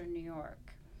eastern New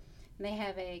York. And they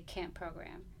have a camp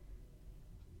program.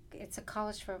 It's a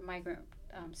college for migrant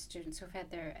students who've had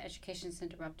their educations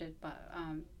interrupted by,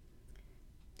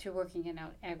 through working in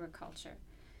agriculture.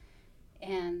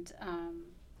 And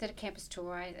did a campus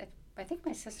tour. I think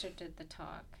my sister did the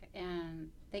talk.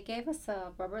 And they gave us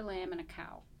a rubber lamb and a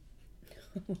cow.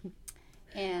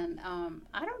 And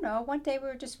I don't know, one day we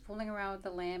were just fooling around with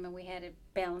the lamb and we had it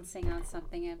balancing on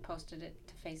something and posted it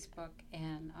to Facebook.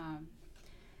 And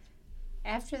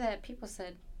after that, people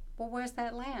said, well, where's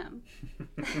that lamb?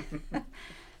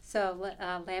 So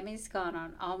Lammy's gone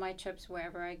on all my trips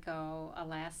wherever I go,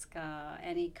 Alaska,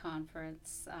 any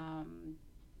conference,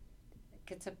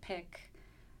 gets a pic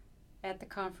at the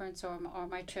conference or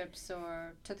my trips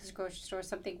or to the grocery store,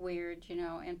 something weird, you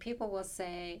know, and people will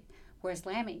say, where's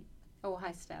Lammy? Oh,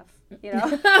 hi, Steph. You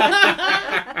know?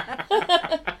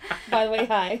 By the way,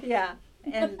 hi. Yeah.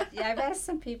 And yeah, I've asked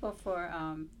some people for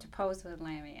to pose with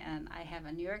Lammy, and I have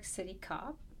a New York City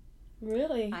cop.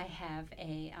 Really? I have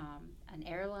an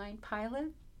airline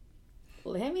pilot.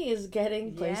 Lammy is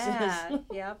getting places. Yeah,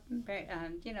 yep.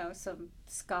 You know, some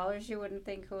scholars you wouldn't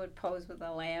think who would pose with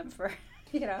a lamb for,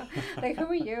 you know, like, who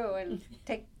are you? And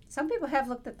some people have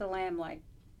looked at the lamb like,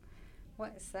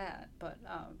 what is that? But,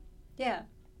 yeah.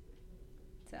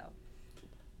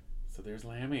 So there's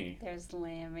Lammy. There's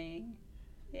Lammy.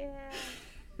 Yeah.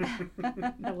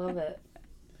 I love it.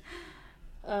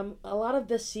 A lot of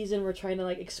this season we're trying to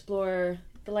like explore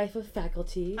the life of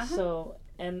faculty. Uh-huh. So,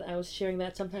 and I was sharing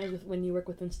that sometimes when you work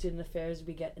within student affairs,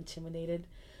 we get intimidated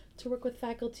to work with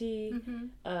faculty. Mm-hmm.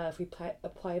 If we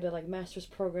apply to like master's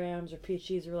programs or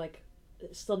PhDs, we're like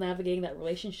still navigating that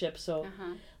relationship. So,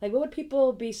 like, what would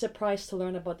people be surprised to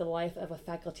learn about the life of a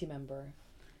faculty member?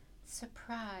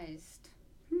 Surprised.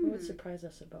 What would surprise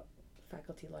us about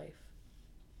faculty life?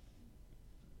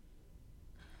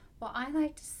 Well, I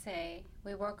like to say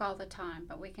we work all the time,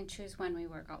 but we can choose when we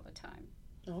work all the time.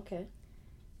 Okay.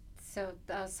 So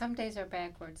some days are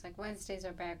backwards. Like Wednesdays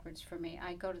are backwards for me.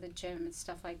 I go to the gym and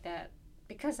stuff like that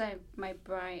because my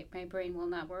brain will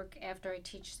not work after I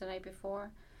teach the night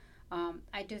before.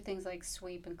 I do things like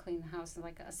sweep and clean the house,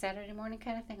 like a Saturday morning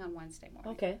kind of thing on Wednesday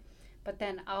morning. Okay. But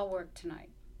then I'll work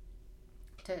tonight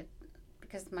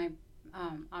because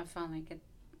I finally get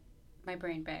my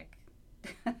brain back.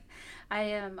 I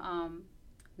am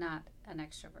not an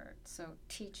extrovert, so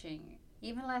teaching,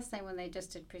 even last night when they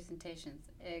just did presentations,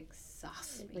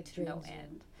 exhausts me to no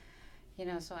end. You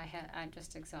know, so I'm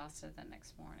just exhausted the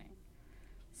next morning.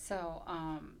 So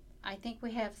I think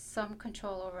we have some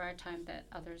control over our time that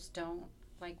others don't.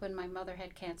 Like when my mother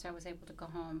had cancer, I was able to go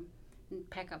home and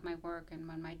pack up my work, and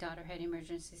when my daughter had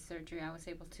emergency surgery, I was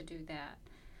able to do that.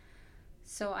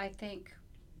 So I think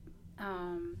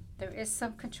there is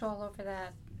some control over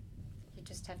that. You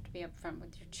just have to be upfront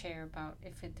with your chair about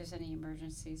if there's any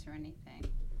emergencies or anything.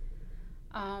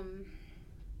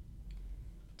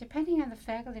 Depending on the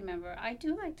faculty member, I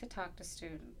do like to talk to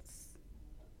students.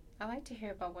 I like to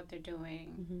hear about what they're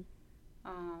doing.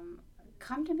 Mm-hmm.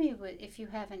 Come to me if you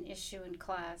have an issue in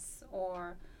class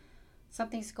or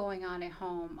something's going on at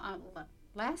home.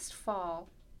 Last fall,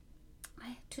 I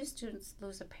had 2 students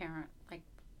lose a parent, like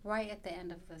right at the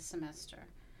end of the semester.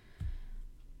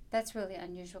 That's really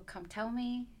unusual. Come tell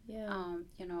me. Yeah.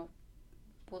 You know,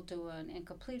 we'll do an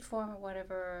incomplete form or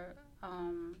whatever.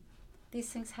 These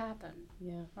things happen.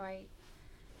 Yeah. Right?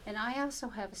 And I also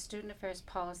have a student affairs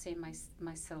policy in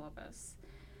my syllabus.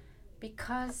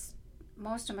 Because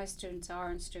most of my students are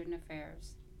in student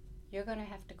affairs, you're going to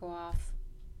have to go off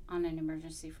on an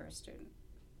emergency for a student.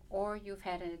 Or you've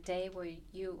had a day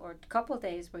or a couple of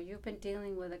days where you've been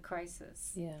dealing with a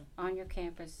crisis on your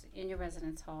campus, in your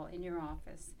residence hall, in your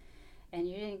office, and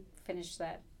you didn't finish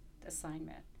that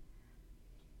assignment.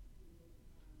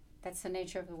 That's the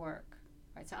nature of the work.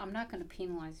 Right? So I'm not going to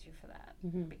penalize you for that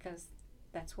because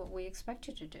that's what we expect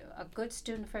you to do. A good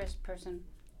student affairs person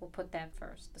will put that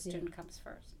first. The student comes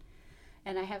first.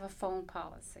 And I have a phone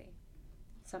policy.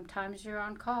 Sometimes you're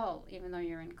on call even though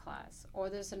you're in class, or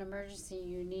there's an emergency,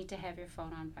 you need to have your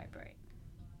phone on vibrate.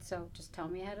 So just tell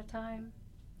me ahead of time.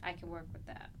 I can work with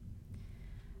that.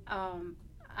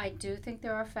 I do think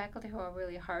there are faculty who are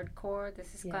really hardcore.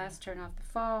 This is class, turn off the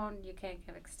phone, you can't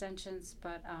get extensions,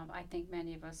 but I think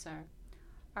many of us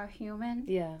are human,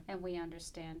 and we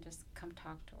understand. Just come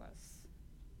talk to us.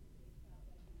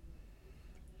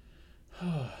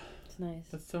 It's nice.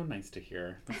 That's so nice to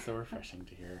hear. That's so refreshing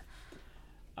to hear.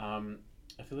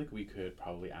 I feel like we could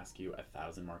probably ask you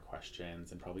 1,000 more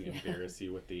questions and probably embarrass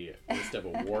you with the list of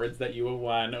awards that you have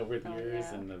won over the years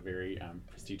and the very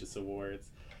prestigious awards.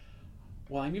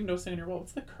 Well, I'm even noticing on your wall,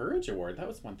 what's the Courage Award? That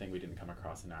was one thing we didn't come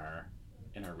across in our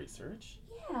research.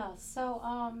 Yeah, so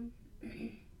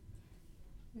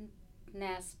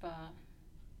NASPA,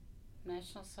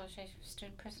 National Association of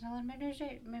Student Personnel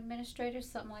Administrators,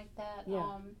 something like that.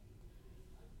 Yeah.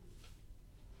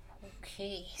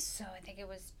 Okay, so I think it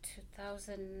was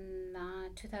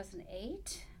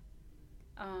 2008.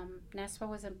 NASPA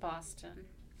was in Boston,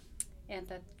 and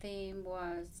the theme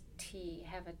was tea,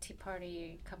 have a tea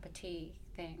party, cup of tea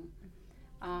thing.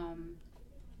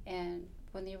 And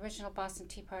when the original Boston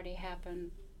Tea Party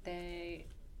happened, the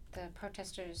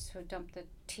protesters who dumped the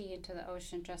tea into the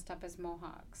ocean dressed up as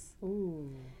Mohawks.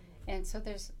 Ooh. And so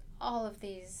there's all of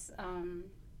these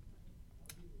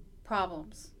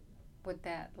problems with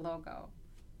that logo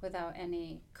without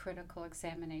any critical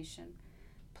examination.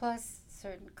 Plus, a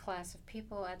certain class of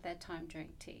people at that time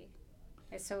drank tea.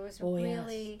 And so it was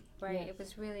really, yes. it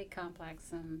was really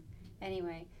complex. And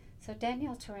anyway, so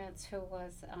Danielle Terrence, who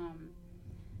was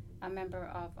a member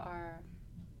of our,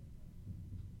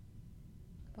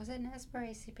 was it NASPA or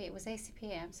ACPA? It was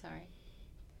ACPA, I'm sorry.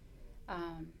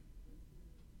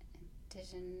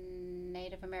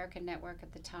 Native American Network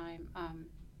at the time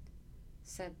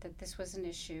said that this was an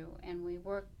issue, and we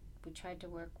tried to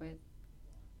work with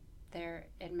their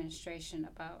administration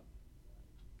about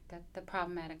the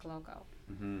problematic logo.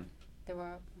 Mm-hmm.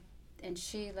 And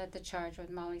she led the charge with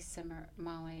Molly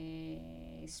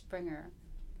Springer,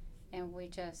 and we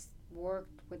just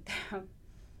worked with them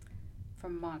for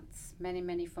months,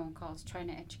 many phone calls trying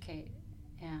to educate.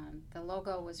 And the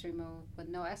logo was removed with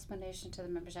no explanation to the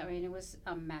members. I mean, it was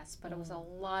a mess, but it was a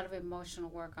lot of emotional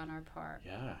work on our part.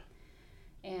 Yeah.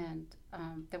 And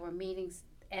there were meetings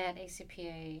at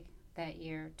ACPA that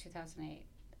year, 2008.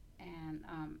 And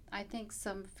I think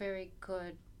some very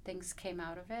good things came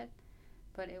out of it,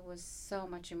 but it was so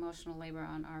much emotional labor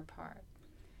on our part.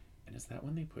 And is that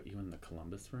when they put you in the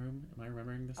Columbus room? Am I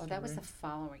remembering this? Oh, that was the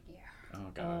following year.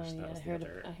 Oh gosh, that was the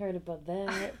other. I heard about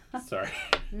that. Sorry.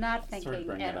 Not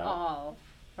thinking at all,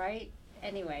 right?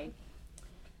 Anyway.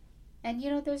 And,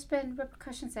 there's been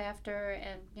repercussions after,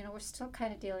 and, we're still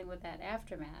kind of dealing with that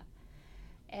aftermath.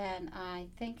 And I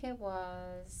think it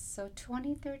was,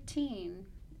 2013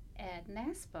 at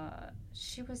NASPA,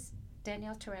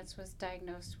 Danielle Terrence was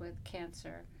diagnosed with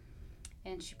cancer,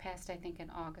 and she passed, I think,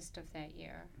 in August of that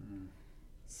year. Mm.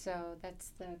 So that's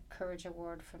the Courage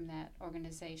Award from that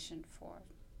organization for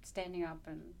standing up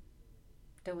and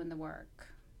doing the work.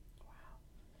 Wow.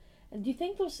 And do you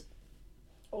think those,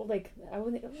 I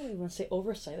don't even want to say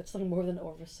oversight, it's like more than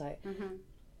oversight. Mm-hmm.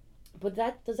 But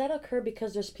does that occur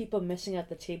because there's people missing at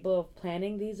the table of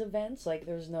planning these events? Like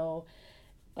there's no,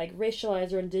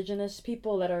 racialized or indigenous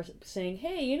people that are saying,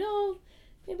 hey,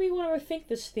 maybe we want to rethink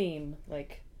this theme.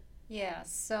 Yeah,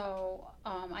 so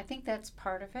I think that's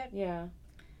part of it. Yeah.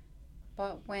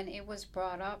 But when it was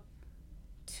brought up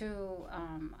to,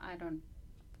 the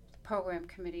program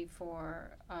committee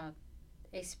for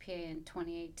ACPA in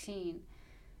 2018,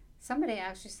 somebody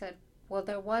actually said, well,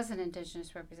 there was an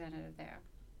indigenous representative there.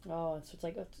 Oh,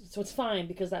 so it's fine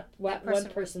because that one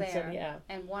person said, yeah.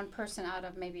 And one person out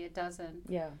of maybe a dozen.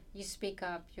 Yeah. You speak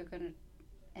up, you're going to,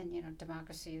 and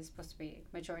democracy is supposed to be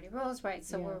majority rules, right?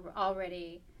 So we're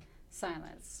already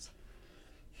silenced.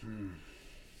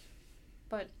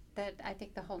 But that, I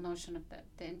think the whole notion of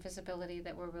the invisibility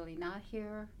that we're really not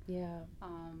here. Yeah.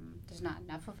 There's not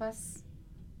enough of us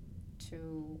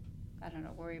to,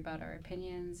 worry about our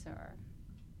opinions or.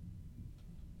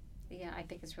 Yeah, I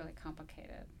think it's really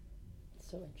complicated.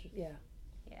 So interesting. Yeah.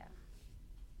 Yeah.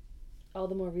 All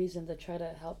the more reason to try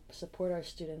to help support our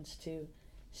students to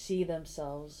see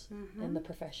themselves in the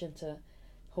profession, to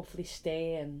hopefully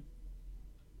stay and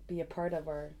be a part of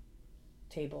our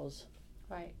tables.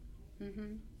 Right.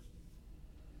 Mm-hmm.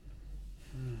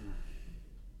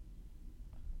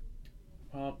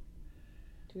 Well,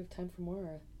 do we have time for more?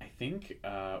 Or? I think,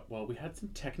 we had some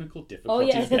technical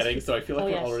difficulties getting, so I feel like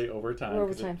we're yes. already over time. We're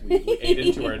over time. We ate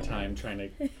into our time trying to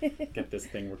get this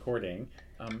thing recording.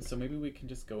 So maybe we can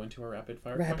just go into our rapid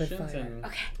fire questions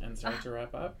and start to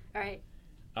wrap up. All right.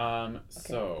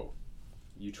 So,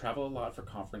 you travel a lot for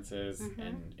conferences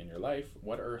in your life.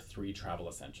 What are 3 travel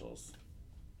essentials?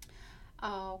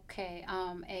 Okay.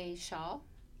 A shawl.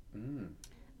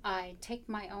 I take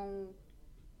my own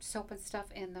soap and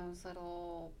stuff in those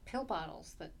little pill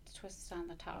bottles that twist on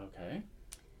the top. Okay.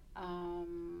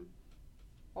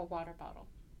 Or water bottle.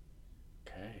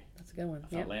 Okay. That's a good one.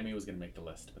 I thought Lammy was going to make the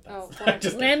list, but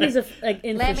that's... Lammy's in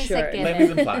for sure. Lammy's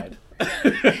implied.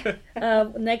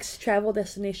 Next travel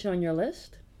destination on your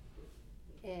list?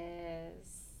 Is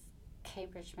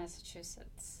Cambridge,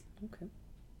 Massachusetts. Okay.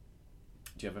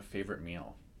 Do you have a favorite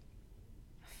meal?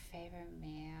 Favorite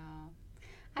meal?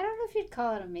 I don't know if you'd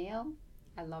call it a meal.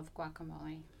 I love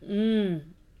guacamole.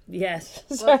 Yes.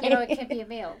 Well, Sorry. it can be a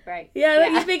meal, right? Yeah,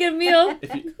 you make a meal.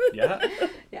 Yeah.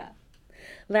 Yeah.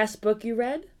 Last book you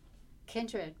read?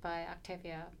 Kindred by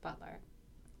Octavia Butler.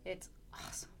 It's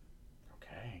awesome.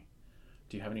 Okay.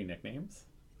 Do you have any nicknames?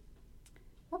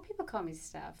 Well, people call me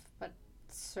Steph, but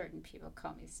certain people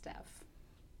call me Steph.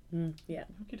 Yeah.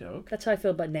 Okie doke. That's how I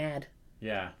feel about Nad.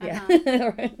 Yeah. Yeah.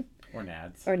 Uh-huh. Or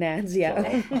Nads. Or Nads,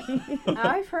 yeah.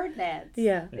 I've heard that.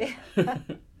 Yeah.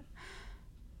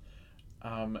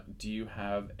 Do you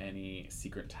have any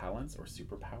secret talents or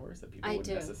superpowers that people I wouldn't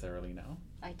do. necessarily know?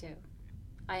 I do.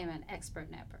 I am an expert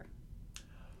napper.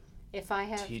 If I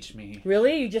have, Teach me.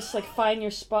 Really? You just like find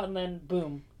your spot and then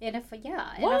boom. and if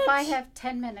I What? have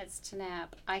 10 minutes to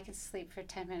nap, I can sleep for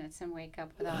 10 minutes and wake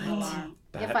up without an alarm.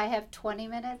 That- If I have 20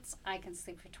 minutes, I can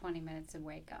sleep for 20 minutes and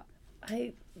wake up.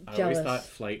 I always Jealous. thought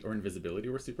flight or invisibility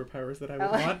were superpowers that I would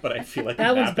Oh. want, but I feel like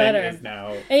That one's napping better. is now.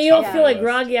 And you don't Yeah. feel like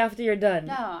groggy after you're done.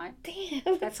 No, Damn,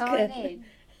 that's that's all good. I need.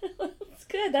 That's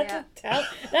good. That's Yeah. a talent.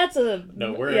 That's a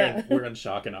No, we're yeah. we're in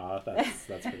shock and awe. That's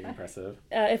pretty impressive.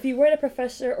 If you weren't a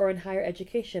professor or in higher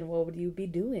education, what would you be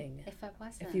doing? If I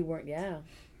wasn't. If you weren't, yeah.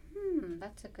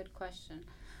 That's a good question.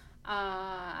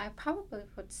 I probably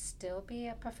would still be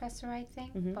a professor, I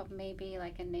think, Mhm. but maybe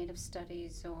like in Native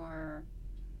Studies or,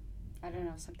 I don't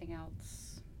know, something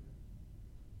else.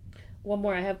 One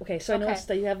more I have. Okay, so I Okay. noticed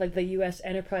that you have like the U.S.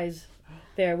 Enterprise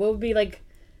there. What would be like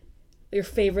your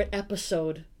favorite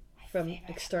episode from favorite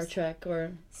like Star episode. Trek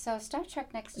or So Star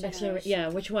Trek Next Next Generation. Generation? Yeah,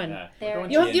 which one? Yeah, There- we're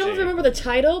going You don't TNG. remember the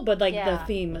title, but like Yeah. the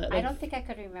theme. I Like, don't think I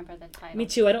could remember the title. me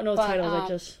too. I don't know the But, titles. I um,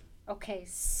 just Okay,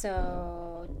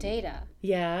 so Data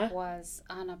yeah. was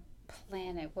on a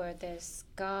planet where this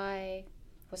guy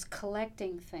was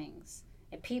collecting things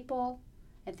and people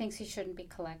and things he shouldn't be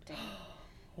collecting.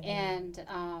 And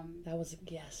That was a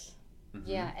guess.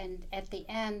 yeah, and at the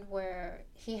end where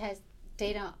he has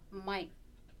Data might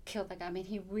kill the guy. I mean,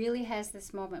 he really has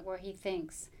this moment where he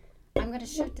thinks, I'm going to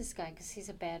shoot this guy because he's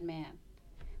a bad man.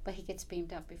 But he gets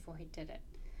beamed up before he did it.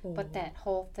 But that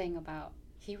whole thing about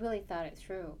he really thought it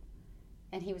through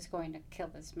and he was going to kill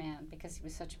this man because he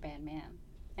was such a bad man.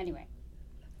 Anyway,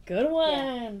 Good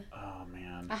one. Oh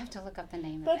man, I have to look up the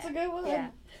name That's of a that. good one. Yeah.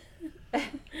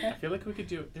 I feel like we could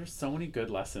do. There's so many good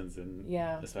lessons in,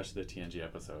 Yeah. especially the TNG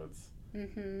episodes.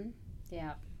 Mm-hmm.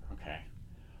 Yeah. Okay.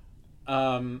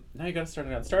 Now you got to start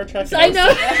it on Star Trek. I know.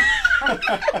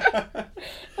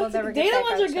 We'll never get Data back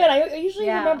ones on are good. track. I usually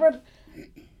Yeah. remember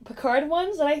Picard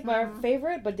ones that I my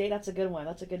favorite, but Data, that's a good one.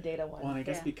 That's a good Data one. Well, and I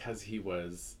guess Yeah. because he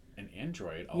was an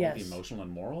android, all Yes. of the emotional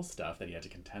and moral stuff that he had to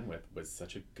contend with was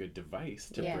such a good device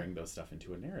to Yeah. bring those stuff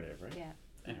into a narrative, right? Yeah.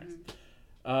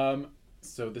 Anyways,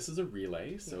 so this is a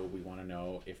relay, so we want to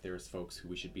know if there's folks who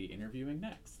we should be interviewing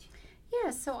next.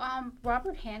 Yeah, so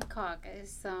Robert Hancock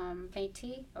is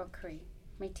Métis or Cree?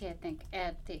 Métis, I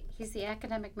think. He's the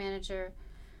academic manager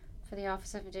for the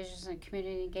Office of Indigenous and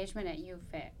Community Engagement at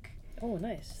UVic. Oh,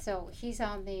 nice. So he's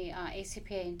on the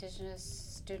ACPA Indigenous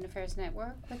Student Affairs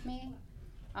Network with me.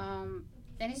 And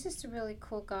he's just a really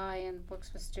cool guy and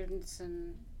works with students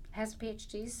and has a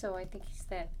PhD, so I think he's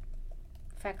that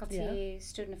faculty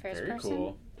student affairs Very person.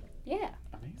 cool. Yeah.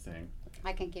 Amazing.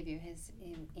 I can give you his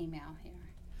email here.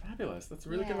 Fabulous. That's a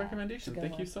really good Yeah. recommendation. Good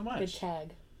Thank you one. so Good much.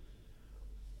 tag.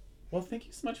 Well, thank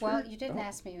you so much Well, for... you didn't Oh,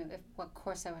 ask me what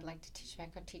course I would like to teach. If I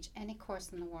could teach any course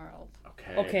in the world,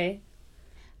 Okay. Okay.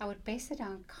 I would base it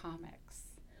on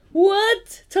comics.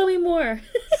 What? Tell me more.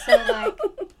 So, like,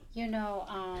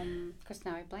 because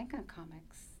now I blank on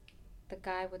comics. The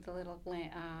guy with the little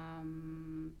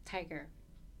tiger,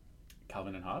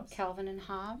 Calvin and Hobbes? Calvin and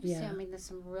Hobbes. Yeah. I mean, there's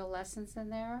some real lessons in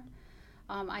there.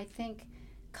 I think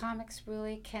comics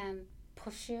really can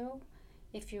push you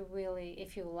if you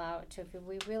allow it to. If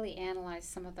we really analyze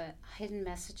some of the hidden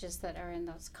messages that are in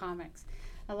those comics.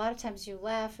 A lot of times you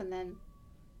laugh and then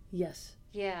Yes.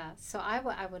 yeah, so I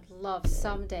would love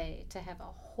someday to have a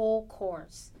whole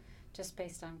course just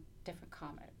based on different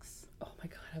comics. Oh my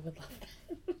god, I would love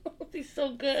that. He's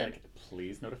so good. Like,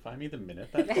 please notify me the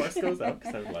minute that course goes up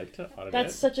because I would like to audit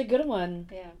That's it. such a good one.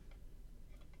 Yeah.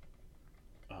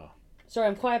 Oh, Sorry,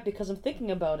 I'm quiet because I'm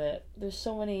thinking about it. There's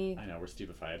so many. I know, we're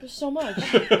stupefied. There's so much.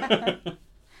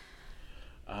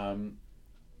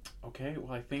 Okay,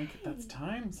 well, I think that's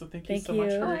time. So thank you Thank so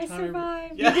much you. for Oh, your I time.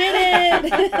 survived. You did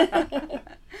it!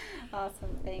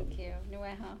 Awesome, thank you.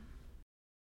 Nueha.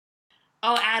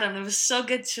 Oh, Adam, it was so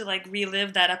good to like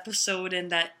relive that episode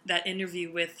and that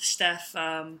interview with Steph.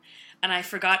 And I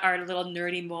forgot our little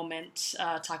nerdy moment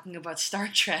talking about Star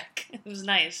Trek. It was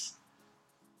nice.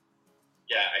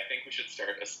 Yeah, I think we should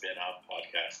start a spin-off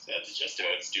podcast that's just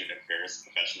about student affairs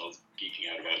professionals geeking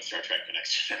out about Star Trek: The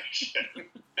Next Generation.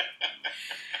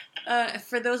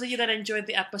 For those of you that enjoyed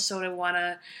the episode, I want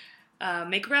to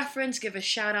make reference, give a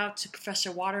shout out to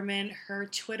Professor Waterman. Her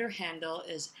Twitter handle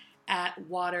is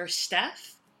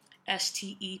 @WaterSteph,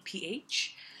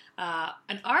 STEPH.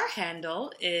 And our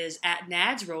handle is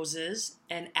 @NadsRoses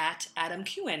and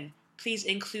 @AdamKewen. Please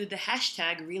include the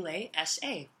hashtag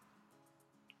RelaySA.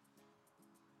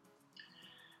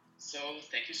 So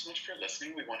thank you so much for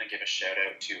listening. We want to give a shout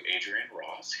out to Adrian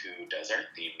Ross, who does our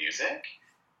theme music.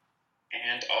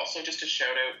 And also just a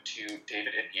shout out to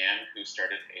David Etienne, who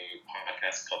started a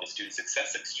podcast called the Student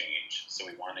Success Exchange. So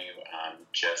we want to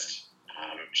just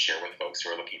share with folks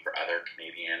who are looking for other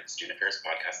Canadian student affairs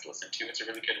podcasts to listen to. It's a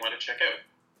really good one to check out.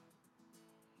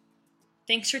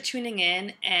 Thanks for tuning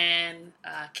in, and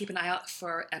keep an eye out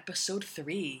for episode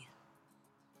 3.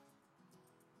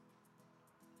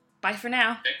 Bye for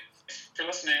now. Thanks for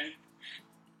listening.